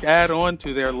perfect add-on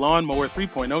to their Lawnmower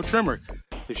 3.0 trimmer.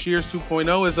 The Shears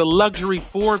 2.0 is a luxury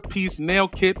 4-piece nail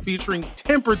kit featuring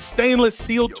tempered stainless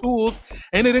steel tools,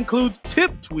 and it includes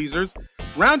tip tweezers,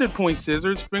 rounded point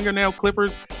scissors, fingernail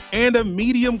clippers, and a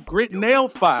medium grit nail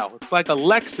file. It's like a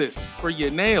Lexus for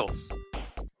your nails.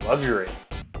 Luxury.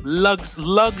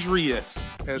 Luxurious,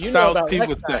 as Styles P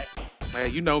would say. Hey,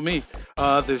 you know me.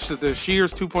 The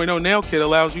Shears 2.0 nail kit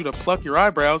allows you to pluck your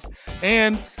eyebrows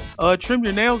and trim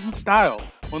your nails in style.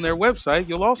 On their website,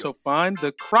 you'll also find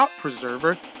the Crop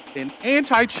Preserver, an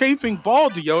anti-chafing ball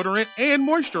deodorant and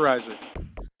moisturizer.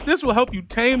 This will help you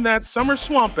tame that summer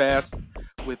swamp ass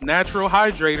with natural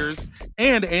hydrators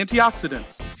and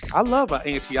antioxidants. I love an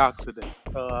antioxidant.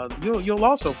 You'll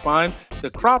also find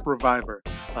the Crop Reviver,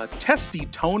 a testy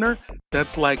toner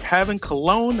that's like having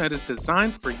cologne that is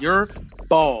designed for your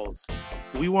balls.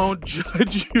 We won't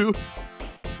judge you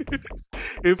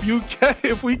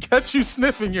if we catch you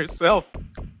sniffing yourself.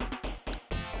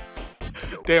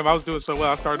 Damn, I was doing so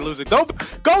well, I started losing. Go to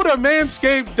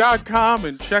manscaped.com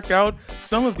and check out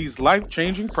some of these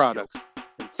life-changing products.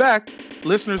 In fact,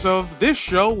 listeners of this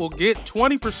show will get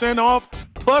 20% off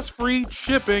plus free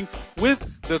shipping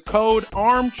with the code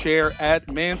armchair at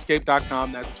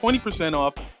manscaped.com. That's 20%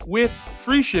 off with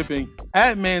free shipping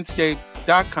at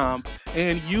manscaped.com.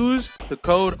 And use the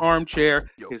code armchair.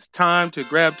 It's time to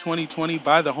grab 2020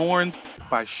 by the horns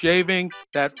by shaving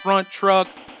that front truck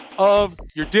of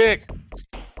your dick.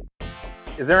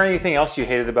 Is there anything else you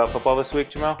hated about football this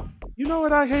week, Jamal? You know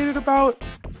what I hated about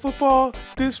football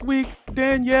this week,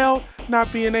 Danielle?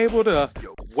 Not being able to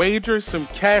wager some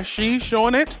cashish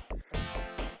on it.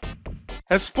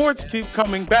 As sports keep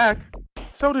coming back,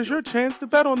 so does your chance to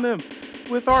bet on them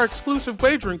with our exclusive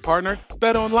wagering partner,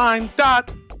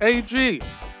 betonline.ag.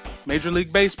 Major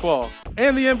League Baseball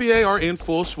and the NBA are in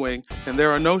full swing, and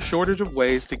there are no shortage of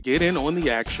ways to get in on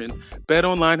the action.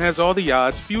 BetOnline has all the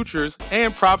odds, futures,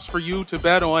 and props for you to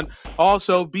bet on.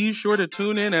 Also, be sure to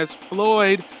tune in as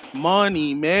Floyd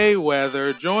Money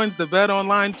Mayweather joins the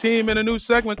BetOnline team in a new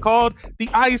segment called The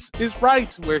Ice is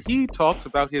Right, where he talks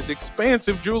about his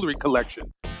expansive jewelry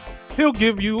collection. He'll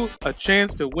give you a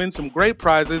chance to win some great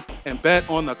prizes and bet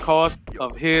on the cost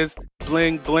of his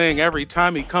bling bling every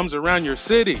time he comes around your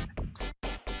city.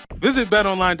 Visit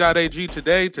betonline.ag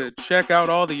today to check out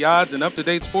all the odds and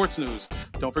up-to-date sports news.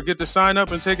 Don't forget to sign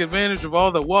up and take advantage of all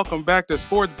the welcome back to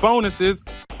sports bonuses.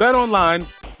 BetOnline,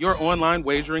 your online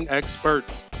wagering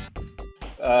experts.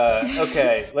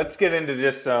 Okay, let's get into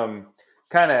just some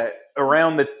kind of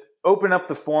open up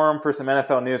the forum for some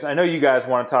NFL news. I know you guys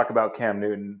want to talk about Cam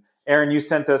Newton. Aaron, you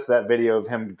sent us that video of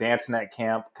him dancing at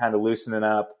camp, kind of loosening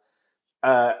up.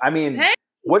 Hey,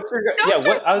 what's your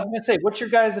I was gonna say, what's your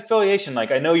guys' affiliation? Like,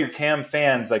 I know you're Cam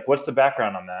fans. Like, what's the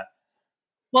background on that?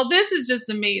 well, this is just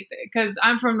me because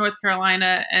I'm from North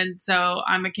Carolina, and so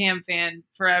I'm a Cam fan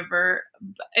forever.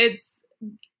 I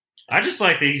just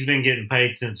like that he's been getting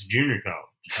paid since junior college.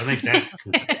 I think that's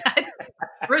cool.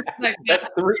 Respect. That's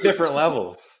 3 different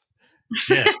levels.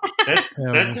 Yeah, that's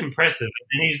impressive.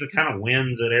 And he's the kind of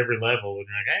wins at every level, and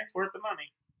you're like, hey, it's worth the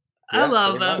money. I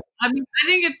love pretty him. much. I mean, I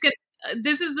think it's good.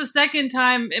 This is the second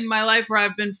time in my life where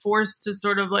I've been forced to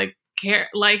sort of like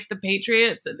like the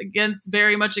Patriots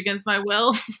very much against my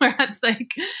will. Where it's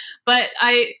like, but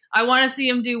I want to see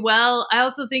him do well. I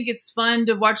also think it's fun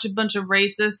to watch a bunch of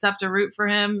racists have to root for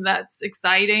him. That's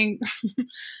exciting.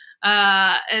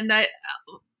 And I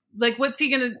like, is he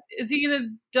gonna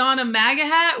don a MAGA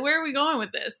hat? Where are we going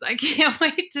with this? I can't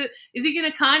wait is he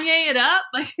gonna Kanye it up?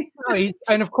 Like, No,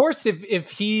 and of course,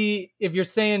 if you're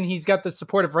saying he's got the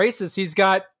support of racists, he's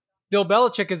got Bill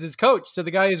Belichick as his coach. So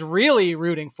the guy is really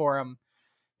rooting for him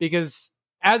because,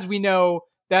 as we know,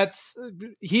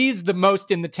 he's the most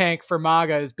in the tank for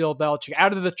MAGA is Bill Belichick.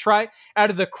 Out of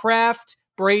the Kraft,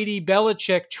 Brady,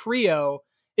 Belichick trio,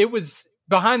 it was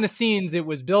behind the scenes. It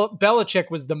was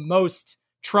Belichick was the most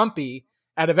Trumpy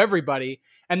out of everybody,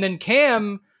 and then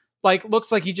Cam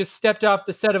looks like he just stepped off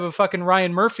the set of a fucking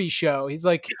Ryan Murphy show. He's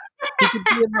like he could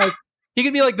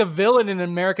be like the villain in an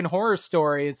American Horror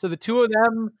Story, and so the two of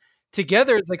them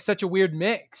together is like such a weird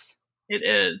mix. it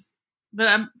is.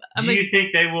 But Do you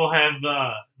think they will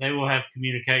have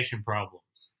communication problems?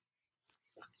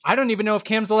 I don't even know if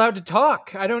Cam's allowed to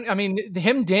talk. I mean,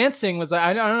 him dancing was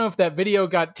I don't know if that video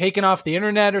got taken off the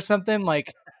internet or something.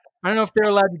 Like, I don't know if they're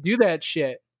allowed to do that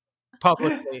shit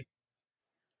publicly.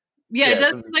 Yeah, it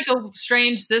does seem like a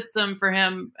strange system for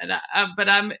him, but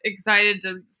I'm excited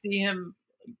to see him.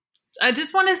 I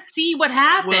just want to see what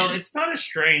happens. Well, it's not a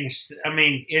strange. I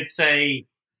mean, it's the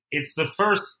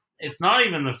first. It's not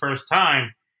even the first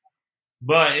time,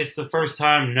 but it's the first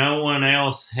time no one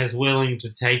else has willing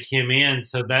to take him in.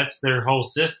 So that's their whole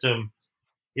system.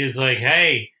 Is like,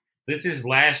 hey, this is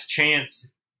last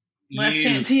chance.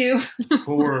 You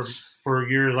for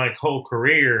your like whole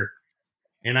career.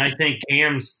 And I think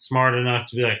Cam's smart enough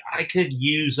to be like, I could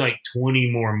use like 20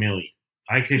 more million.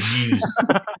 I could use.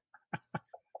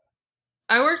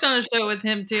 I worked on a show with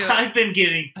him too. I've been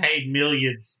getting paid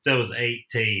millions since I was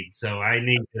 18, so I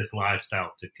need this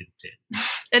lifestyle to continue.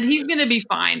 And he's going to be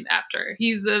fine after.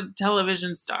 He's a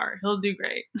television star. He'll do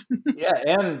great. Yeah,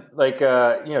 and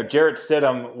Jarrett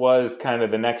Stidham was kind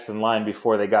of the next in line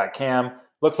before they got Cam.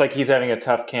 Looks like he's having a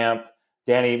tough camp.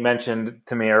 Danny mentioned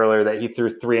to me earlier that he threw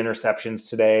 3 interceptions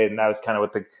today, and that was kind of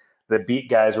what the beat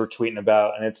guys were tweeting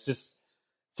about. And it's just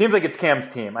seems like it's Cam's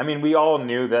team. I mean, we all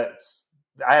knew that.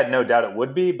 I had no doubt it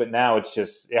would be, but now it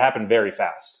happened very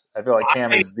fast. I feel like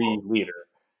Cam is the leader.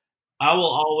 I will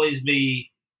always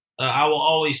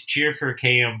cheer for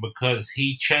Cam because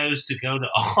he chose to go to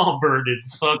Auburn and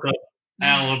fuck up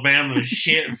Alabama's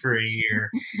shit for a year.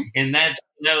 And that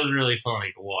was really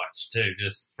funny to watch too,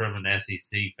 just from an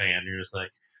SEC fan. You're just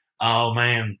like, oh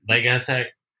man, they got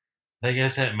that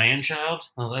man child?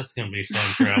 Oh, that's gonna be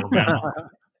fun for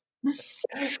Alabama.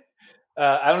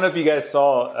 I don't know if you guys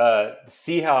saw the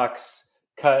Seahawks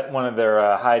cut one of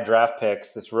their high draft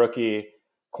picks, this rookie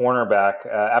cornerback,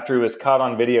 after he was caught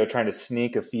on video trying to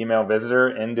sneak a female visitor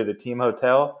into the team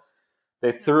hotel.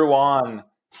 They threw on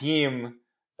team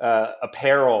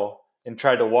apparel and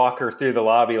tried to walk her through the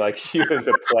lobby like she was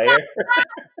a player.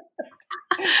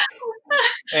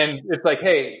 And it's like,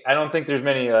 hey, I don't think there's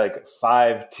many like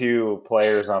 5'2"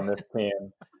 players on this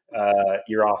team.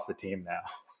 You're off the team now.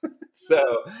 So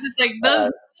It's like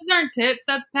those aren't tits,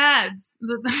 that's pads.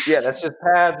 yeah, that's just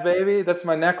pads, baby. That's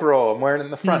my neck roll. I'm wearing it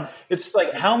in the front. It's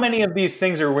like, how many of these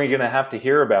things are we going to have to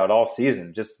hear about all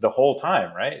season? Just the whole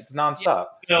time, right? It's nonstop.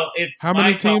 It's How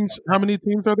many teams? How many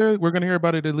teams are there? We're going to hear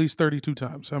about it at least 32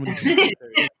 times. How many teams?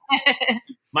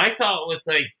 My thought was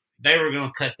like they were going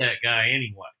to cut that guy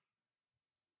anyway.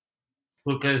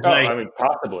 Because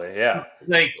possibly, yeah.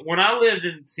 Like when I lived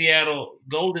in Seattle,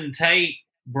 Golden Tate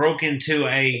broke into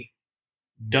a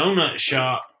donut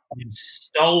shop and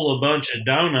stole a bunch of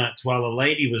donuts while a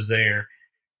lady was there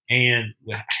and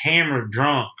hammered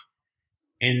drunk,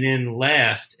 and then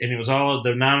left. And it was all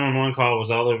the 911 call was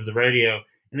all over the radio.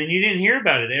 And then you didn't hear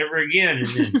about it ever again. And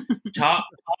then Top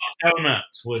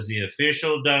Donuts was the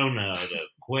official donut of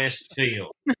Quest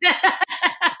Field.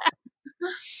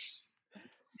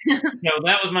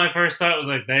 That was my first thought. Was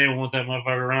like, they didn't want that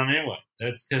motherfucker around anyway.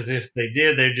 That's because if they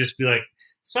did, they'd just be like,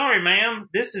 sorry, ma'am,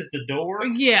 this is the door.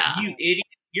 Yeah. You idiot,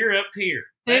 you're up here.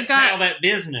 That's how that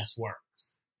business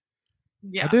works.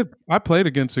 Yeah. I played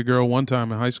against a girl one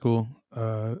time in high school,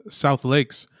 South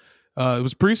Lakes. It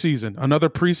was preseason, another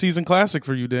preseason classic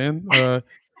for you, Dan.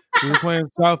 We were playing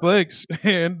South Lakes,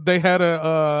 and they had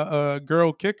a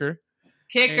girl kicker.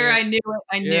 And, I knew it.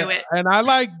 I knew it. And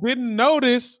I didn't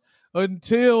notice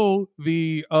until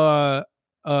the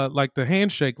like the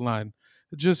handshake line.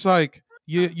 Just like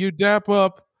you dap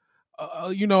up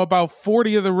about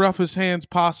 40 of the roughest hands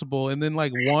possible, and then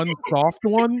like one soft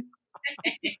one.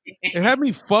 It had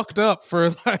me fucked up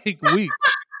for like weeks.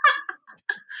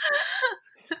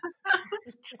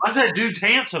 Why's that dude's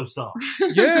hand so soft?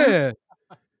 Yeah.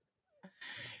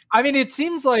 I mean, it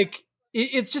seems like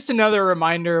it's just another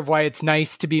reminder of why it's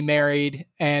nice to be married.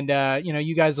 And,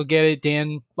 you guys will get it,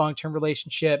 Dan, long-term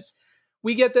relationship.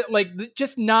 We get that, like,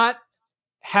 just not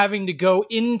having to go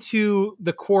into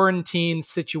the quarantine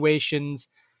situations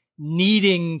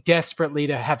needing desperately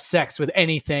to have sex with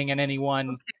anything and anyone.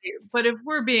 Okay, but if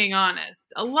we're being honest,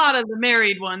 a lot of the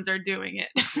married ones are doing it.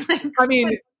 I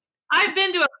mean, I've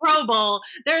been to a Pro Bowl.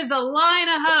 There's a line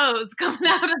of hoes coming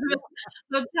out of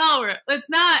the hotel room. It's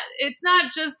not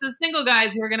just the single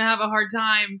guys who are going to have a hard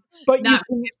time. But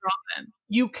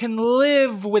you can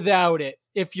live without it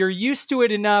if you're used to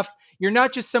it enough. You're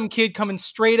not just some kid coming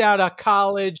straight out of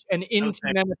college and into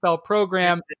an NFL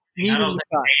program. I don't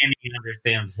think Danny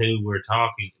understands who we're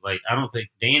talking. Like, I don't think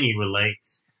Danny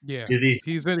relates to these.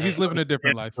 He's living a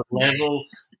different life. The level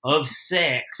of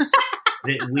sex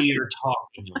that we are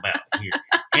talking about here,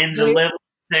 and the level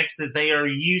of sex that they are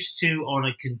used to on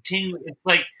a continuous.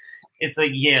 It's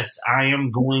like, yes, I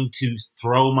am going to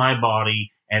throw my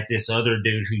body at this other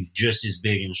dude who's just as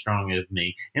big and strong as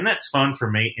me, and that's fun for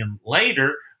me. And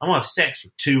later, I'm gonna have sex for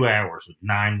 2 hours with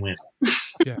 9 women.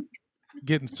 Yeah,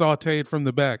 getting sautéed from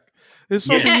the back. It's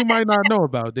something you might not know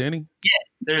about, Danny. Yeah,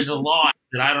 there's a lot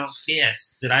that I don't.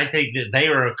 Yes, that I think that they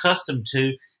are accustomed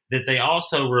to, that they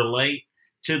also relate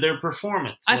to their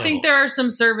performance. I think there are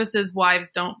some services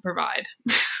wives don't provide.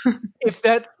 If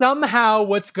that's somehow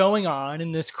what's going on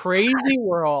in this crazy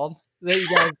world that you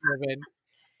guys live in,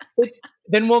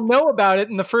 then we'll know about it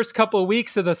in the first couple of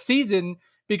weeks of the season,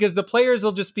 because the players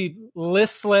will just be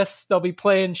listless. They'll be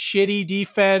playing shitty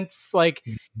defense. Like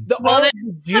all the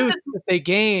juice that they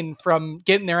gain from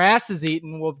getting their asses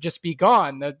eaten will just be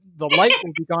gone. The light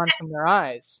will be gone from their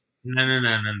eyes.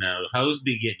 No. Hoes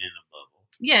be getting in a bubble.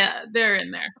 Yeah, they're in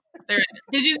there.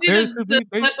 Did you see the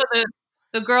clip of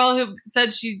the girl who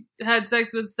said she had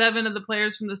sex with 7 of the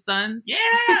players from the Suns? Yeah.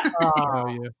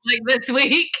 Like this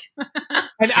week.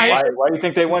 And why do you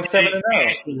think they won 7-0?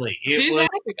 Actually,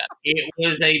 it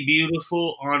was a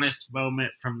beautiful, honest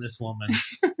moment from this woman.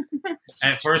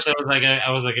 At first, I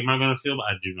was like, am I going to feel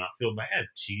bad? I do not feel bad.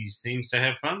 She seems to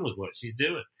have fun with what she's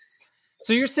doing.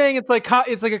 So you're saying it's like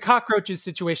a cockroaches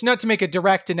situation, not to make a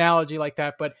direct analogy like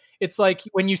that, but it's like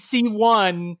when you see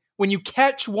one, when you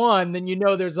catch one, then you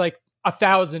know there's like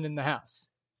 1,000 in the house.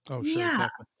 Oh, sure. Yeah.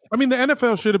 Definitely. I mean, the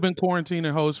NFL should have been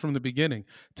quarantining hoes from the beginning.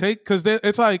 Because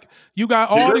it's like you got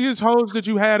all these hoes that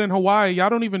you had in Hawaii. Y'all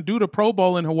don't even do the Pro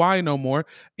Bowl in Hawaii no more.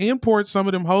 Import some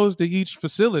of them hoes to each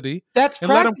facility and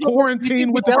let them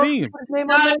quarantine with the team. They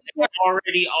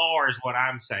already are, is what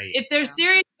I'm saying. If they're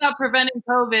serious about preventing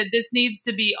COVID, this needs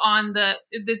to be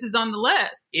this is on the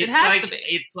list. It has to be.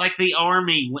 It's like the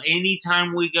Army.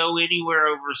 Anytime we go anywhere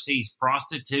overseas,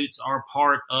 prostitutes are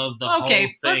part of the whole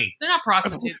thing. They're not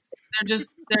prostitutes.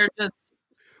 They're just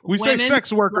we say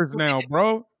sex workers now,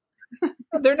 bro.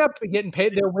 They're not getting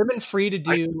paid. They're women free to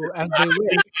do as they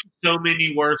wish. So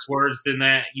many worse words than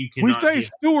that. You can. We say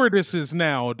stewardesses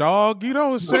now, dog. You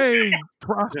don't say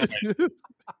prostitutes.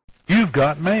 You've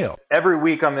got mail. Every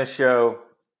week on this show,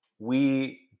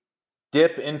 we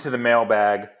dip into the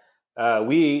mailbag.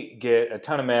 We get a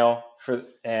ton of mail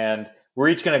and we're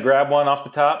each going to grab one off the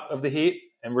top of the heap,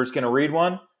 and we're just going to read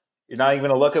one. You're not even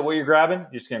going to look at what you're grabbing.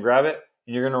 You're just going to grab it,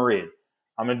 and you're going to read.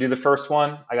 I'm going to do the first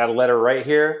one. I got a letter right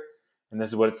here, and this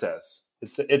is what it says.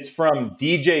 It's from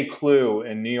DJ Clue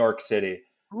in New York City.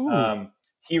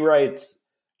 He writes,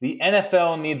 the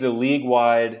NFL needs a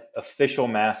league-wide official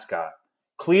mascot.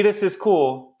 Cletus is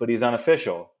cool, but he's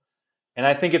unofficial. And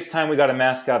I think it's time we got a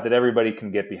mascot that everybody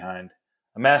can get behind.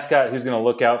 A mascot who's going to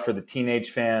look out for the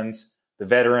teenage fans, the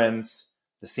veterans,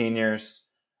 the seniors.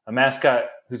 A mascot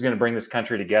who's going to bring this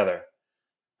country together.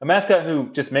 A mascot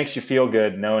who just makes you feel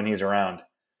good knowing he's around.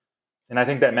 And I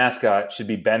think that mascot should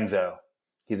be Benzo.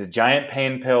 He's a giant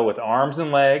pain pill with arms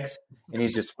and legs, and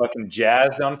he's just fucking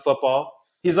jazzed on football.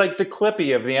 He's like the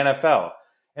Clippy of the NFL.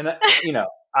 And,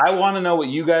 I want to know what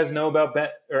you guys know about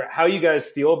or how you guys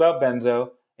feel about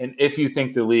Benzo, and if you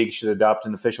think the league should adopt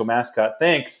an official mascot.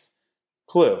 Thanks,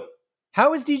 Clue.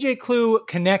 How is DJ Clue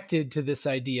connected to this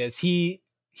idea? Is he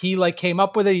like came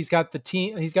up with it? He's got the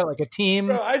team. He's got like a team.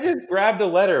 Bro, I just grabbed a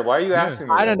letter. Why are you asking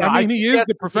me? I don't know. I mean, he is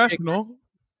the professional.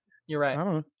 You're right. I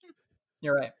don't know.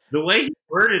 You're right. The way he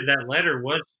worded that letter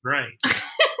was strange.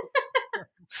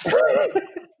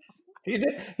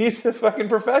 He's a fucking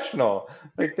professional,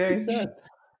 like Danny said.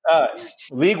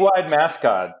 League-wide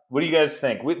mascot. What do you guys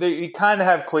think? We kind of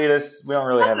have Cletus. We don't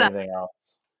really have anything else.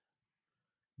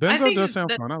 Benzo does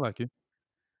sound fun. I like it.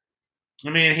 I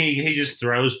mean, he just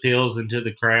throws pills into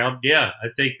the crowd. Yeah, I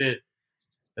think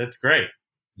that's great.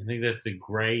 I think that's a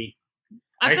great.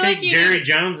 I think like Jerry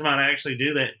Jones might actually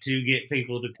do that to get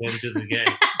people to come to the game.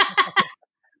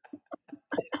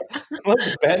 Look,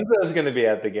 Benzo's going to be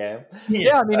at the game.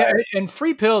 Yeah, I mean, and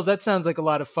free pills, that sounds like a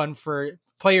lot of fun for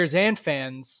players and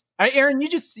fans. Aaron,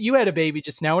 you had a baby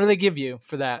just now. What do they give you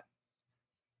for that?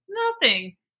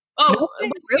 Nothing. Oh,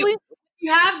 nothing? Really?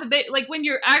 You have the baby, like when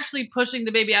you're actually pushing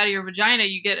the baby out of your vagina,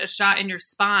 you get a shot in your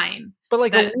spine. But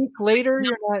like a week later,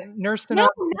 you're not nursing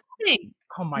up? Nothing.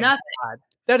 Oh my God.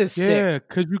 That is sick. Yeah,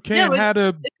 because you can't have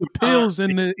the pills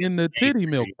in the titty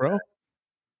milk, bro.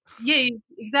 Yeah,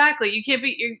 exactly. You can't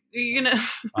be. You're gonna.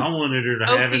 I wanted her to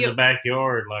have it in the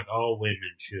backyard, like all women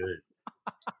should.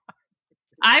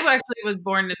 I actually was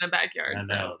born in the backyard. I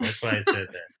know. That's why I said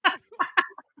that.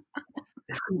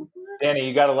 Danny,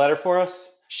 you got a letter for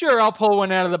us? Sure, I'll pull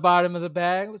one out of the bottom of the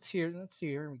bag. Let's see.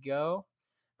 Here we go.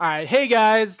 All right. Hey,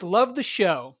 guys. Love the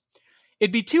show.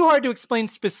 It'd be too hard to explain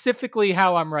specifically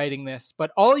how I'm writing this,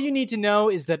 but all you need to know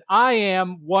is that I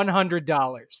am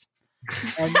 $100.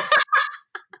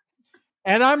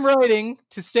 And I'm writing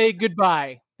to say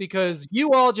goodbye because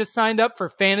you all just signed up for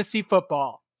fantasy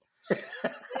football.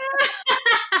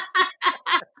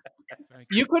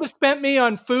 You could have spent me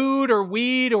on food or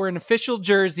weed or an official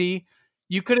jersey.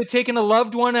 You could have taken a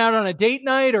loved one out on a date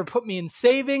night or put me in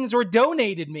savings or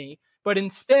donated me. But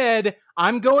instead,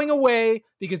 I'm going away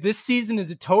because this season is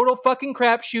a total fucking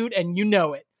crapshoot and you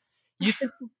know it.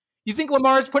 You think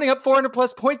Lamar's putting up 400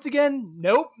 plus points again?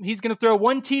 Nope. He's going to throw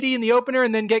one TD in the opener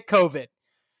and then get COVID.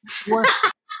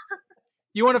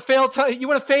 You want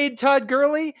to fade Todd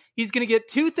Gurley? He's going to get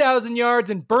 2,000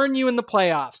 yards and burn you in the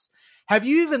playoffs. Have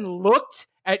you even looked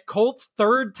at Colts'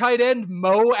 third tight end,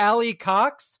 Mo Alley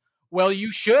Cox? Well,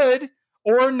 you should,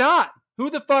 or not. Who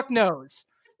the fuck knows?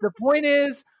 The point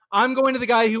is, I'm going to the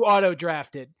guy who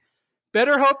auto-drafted.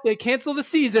 Better hope they cancel the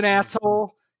season,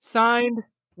 asshole. Signed,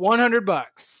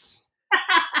 $100.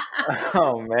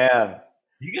 Oh, man.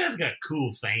 You guys got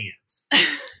cool fans.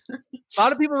 A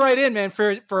lot of people write in, man.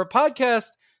 For a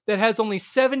podcast that has only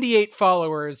 78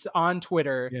 followers on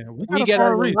Twitter, we get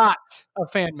a lot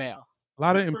of fan mail. A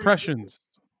lot of impressions.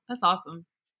 That's awesome.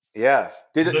 Yeah.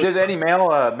 Did any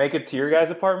mail make it to your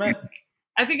guys' apartment?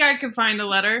 I think I could find a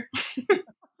letter.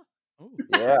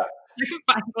 Yeah. I can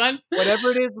find one.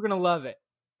 Whatever it is, we're going to love it.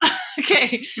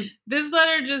 Okay. This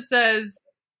letter just says,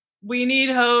 we need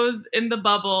hose in the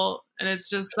bubble, and it's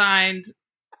just signed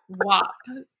WAP.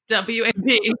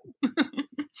 W-A-P.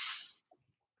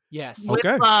 Yes. With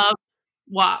love,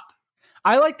 WAP.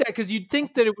 I like that because you'd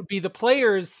think that it would be the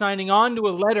players signing on to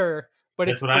a letter, but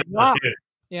That's it's what the WAP.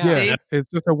 Yeah, it's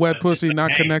just a wet pussy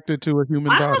not connected to a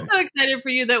human I'm body. also excited for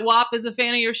you that WAP is a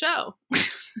fan of your show. This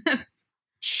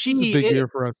is a big year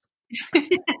for us.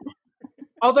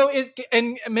 Although,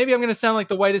 and maybe I'm going to sound like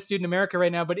the whitest dude in America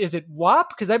right now, but is it WAP?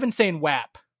 Because I've been saying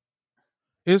WAP.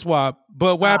 It's WAP,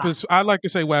 but WAP is. I like to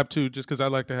say WAP too, just because I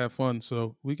like to have fun.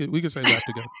 So we could say WAP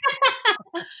together.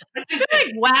 I feel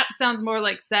like WAP sounds more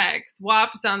like sex.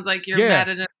 WAP sounds like you're mad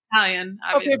at an Italian.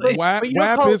 Obviously, Okay, but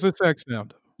WAP is a sex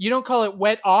sound. You don't call it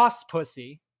wet ass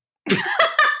pussy. I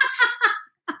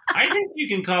think you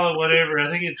can call it whatever. I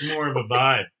think it's more of a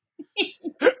vibe.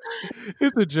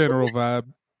 It's a general vibe.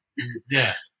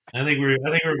 Yeah, I think we're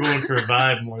going for a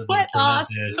vibe more than wet a ass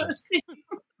pronunciation. pussy.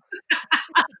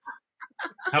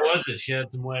 How was it? She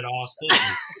had some wet ass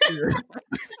pussy.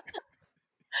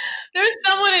 There's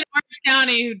someone in Orange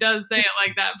County who does say it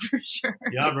like that for sure.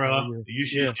 Yeah, bro. You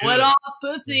should. Wet ass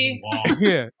pussy.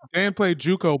 Yeah, Dan played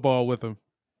JUCO ball with him.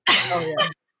 Oh yeah.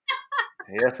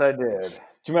 Yes, I did.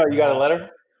 Jamel, you got a letter?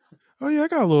 Oh yeah, I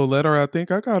got a little letter. I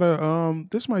think I got a.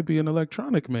 This might be an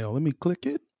electronic mail. Let me click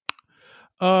it.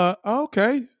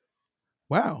 Okay.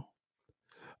 Wow.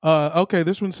 Okay.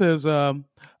 This one says,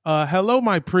 "Hello,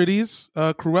 my pretties.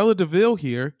 Cruella DeVille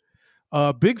here.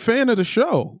 Big fan of the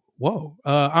show. Whoa.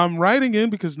 I'm writing in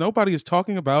because nobody is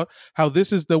talking about how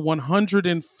this is the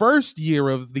 101st year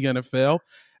of the NFL,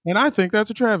 and I think that's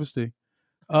a travesty.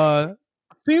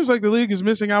 Seems like the league is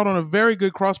missing out on a very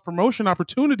good cross-promotion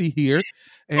opportunity here,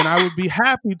 and I would be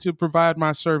happy to provide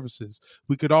my services.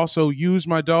 We could also use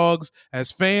my dogs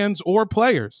as fans or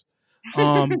players.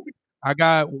 I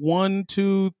got 1,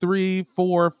 2, 3,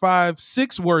 4, 5,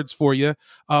 6 words for you.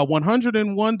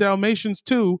 101 Dalmatians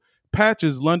 2,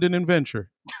 Patches, London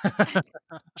Adventure.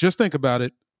 Just think about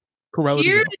it. Cruella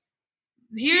DeVille.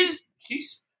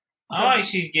 She's I like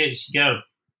she got to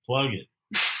plug it.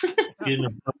 I was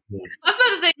about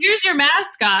to say, here's your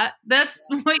mascot. That's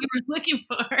what you were looking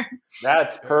for.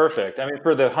 That's perfect. I mean,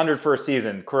 for the 101st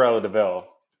season, Cruella DeVille.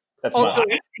 That's my.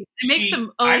 It makes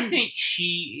some. I think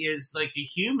she is like a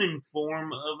human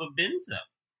form of a benzo.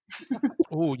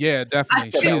 Oh yeah,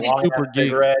 definitely. She's She's super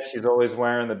geek. She's always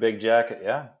wearing the big jacket.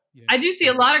 Yeah. I do see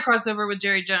a lot of crossover with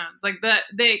Jerry Jones. Like that.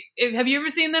 Have you ever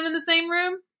seen them in the same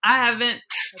room? I haven't.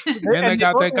 And they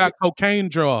got cocaine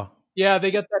jaw. Yeah,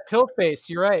 they got that pill face.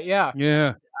 You're right. Yeah.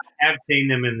 Yeah. I have seen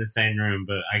them in the same room,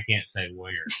 but I can't say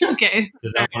where. Okay.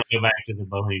 Because I want to go back to the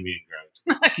Bohemian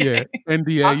Grove. Okay. Yeah.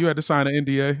 NDA. You had to sign an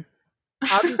NDA.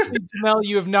 Obviously, Jamel,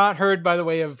 you have not heard, by the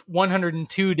way, of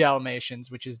 102 Dalmatians,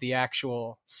 which is the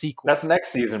actual sequel. That's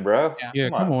next season, bro. Yeah,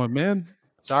 come on, man.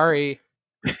 Sorry.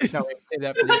 That's not way to say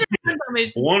that for you.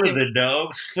 One of the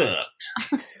dogs fucked.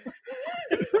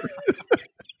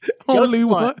 Only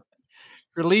one.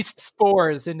 Released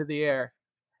spores into the air.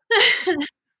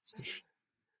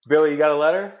 Billy, you got a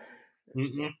letter?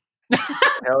 Mm-mm.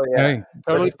 Hell yeah. Hey.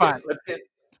 Totally fine.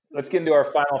 Let's get into our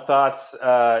final thoughts.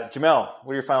 Jamel,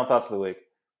 what are your final thoughts of the week?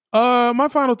 My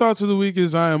final thoughts of the week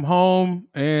is I am home,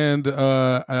 and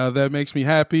that makes me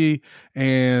happy.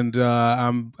 And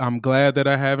I'm glad that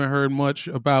I haven't heard much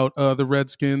about the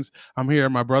Redskins. I'm here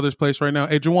at my brother's place right now.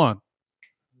 Hey, Jawan,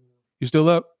 you still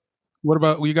up? What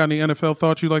about you? Got any NFL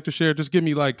thoughts you'd like to share? Just give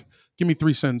me 3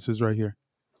 sentences right here.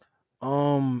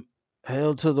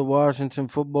 Hail to the Washington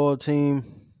football team.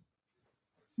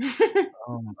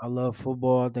 I love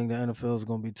football. I think the NFL is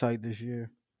going to be tight this year.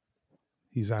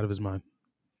 He's out of his mind.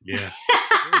 Yeah.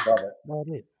 About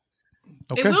it.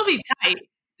 Okay. It will be tight.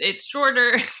 It's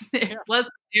shorter. There's less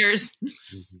players.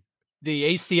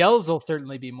 The ACLs will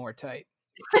certainly be more tight.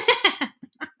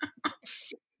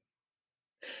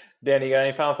 Danny, you got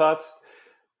any final thoughts?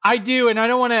 I do, and I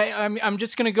don't want to. I'm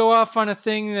just going to go off on a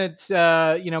thing that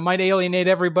might alienate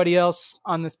everybody else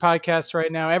on this podcast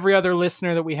right now, every other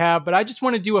listener that we have. But I just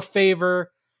want to do a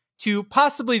favor to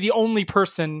possibly the only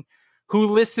person who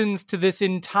listens to this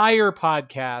entire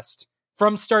podcast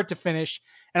from start to finish,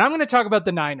 and I'm going to talk about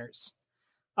the Niners.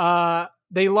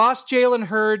 They lost Jalen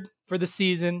Hurd for the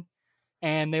season,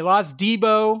 and they lost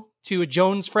Debo to a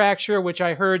Jones fracture, which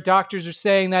I heard doctors are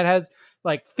saying that has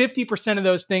like 50% of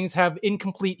those things have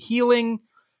incomplete healing.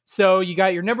 So you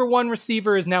got your number one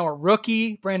receiver is now a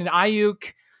rookie, Brandon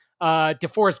Ayuk.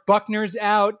 DeForest Buckner's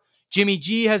out. Jimmy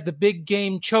G has the big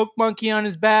game choke monkey on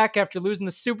his back after losing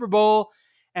the Super Bowl.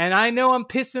 And I know I'm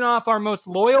pissing off our most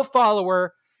loyal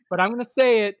follower, but I'm going to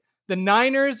say it. The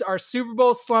Niners are Super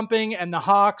Bowl slumping and the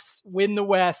Hawks win the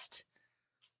West.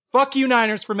 Fuck you,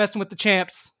 Niners, for messing with the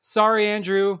champs. Sorry,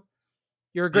 Andrew.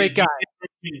 You're a great guy.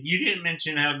 You didn't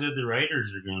mention how good the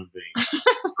Raiders are going to be.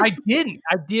 I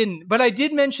didn't. But I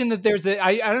did mention that there's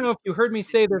I don't know if you heard me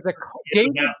say there's a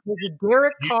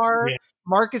Derek Carr,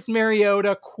 Marcus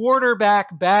Mariota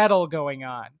quarterback battle going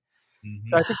on. Mm-hmm.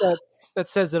 So I think that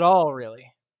says it all,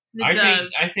 really.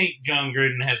 I think John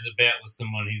Gruden has a bet with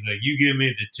someone. He's like, you give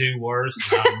me the two worst,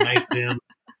 and I'll make them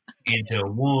into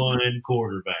one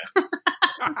quarterback.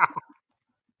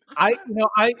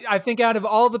 I think out of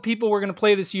all the people we're going to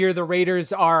play this year, the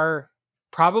Raiders are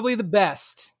probably the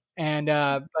best. And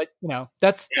but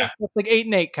that's like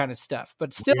 8-8 kind of stuff.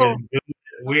 But still,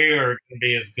 we are going to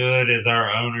be as good as our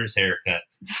owner's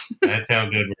haircuts. That's how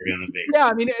good we're going to be. Yeah,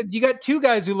 I mean, you got two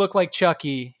guys who look like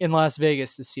Chucky in Las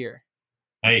Vegas this year.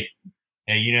 Hey,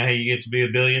 you know how you get to be a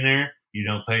billionaire? You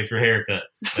don't pay for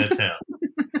haircuts. That's how.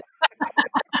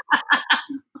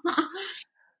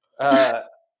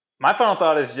 My final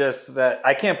thought is just that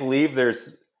I can't believe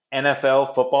there's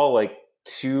NFL football like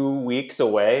 2 weeks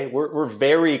away. We're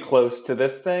very close to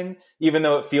this thing, even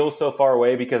though it feels so far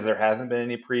away because there hasn't been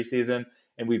any preseason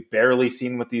and we've barely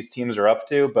seen what these teams are up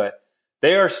to. But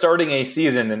they are starting a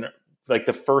season in like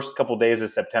the first couple days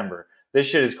of September. This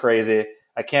shit is crazy.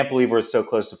 I can't believe we're so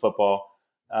close to football.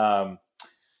 And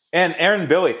Aaron and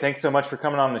Billy, thanks so much for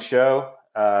coming on the show.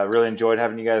 Really enjoyed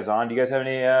having you guys on. Do you guys have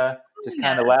any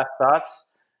kind of last thoughts?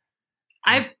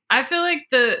 I feel like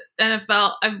the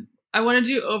NFL, I want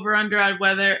to do over-under on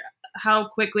how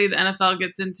quickly the NFL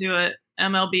gets into a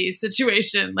MLB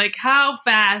situation. Like, how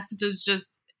fast does just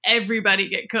everybody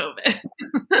get COVID?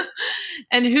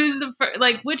 And who's the first,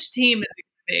 like, which team is it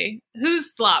going to be?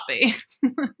 Who's sloppy?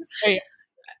 Hey,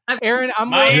 Aaron,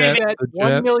 I'm willing to bet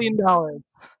 $1 million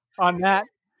on that.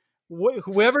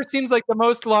 Whoever seems like the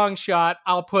most long shot,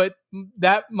 I'll put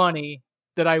that money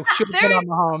that I should put on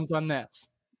Mahomes on this.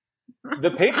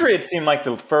 The Patriots seem like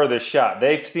the furthest shot.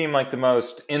 They seem like the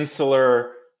most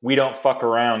insular, we don't fuck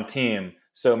around team.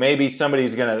 So maybe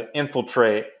somebody's going to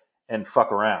infiltrate and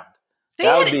fuck around.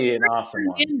 That would be an awesome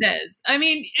one. I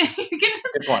mean,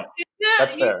 good point.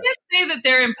 That's fair. You can't say that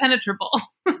they're impenetrable.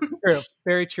 True.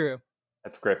 Very true.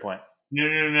 That's a great point.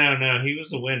 No. He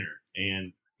was a winner.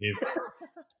 And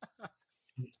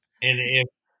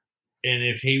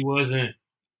if he wasn't,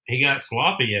 he got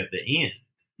sloppy at the end.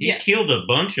 He killed a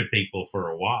bunch of people for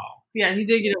a while. Yeah, he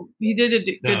did a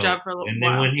good job for a little while. And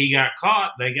then when he got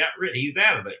caught, he's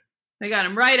out of there. They got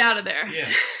him right out of there.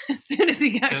 Yeah. As soon as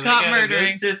he got caught they got murdering.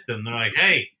 A good system. They're like,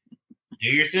 hey, do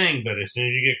your thing, but as soon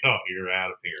as you get caught, you're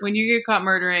out of here. When you get caught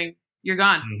murdering, you're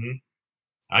gone. Mm-hmm.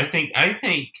 I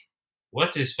think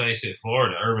what's his face at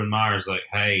Florida, Urban Meyer's like,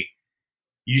 hey,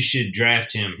 you should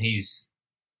draft him. He's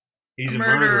a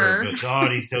murderer, but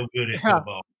God, he's so good at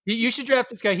football. You should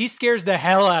draft this guy. He scares the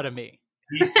hell out of me.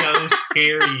 He's so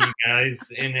scary, you guys,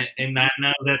 and I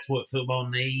know that's what football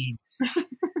needs.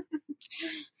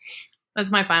 That's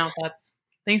my final thoughts.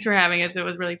 Thanks for having us. It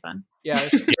was really fun. Yeah,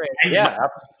 it was great. Yeah,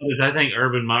 because I think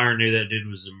Urban Meyer knew that dude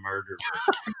was a murderer.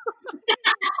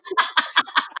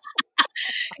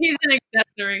 He's an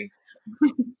accessory.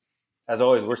 As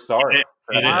always, we're sorry.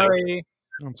 Sorry.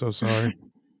 I'm so sorry.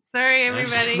 Sorry,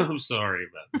 everybody. I'm so sorry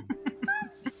about that.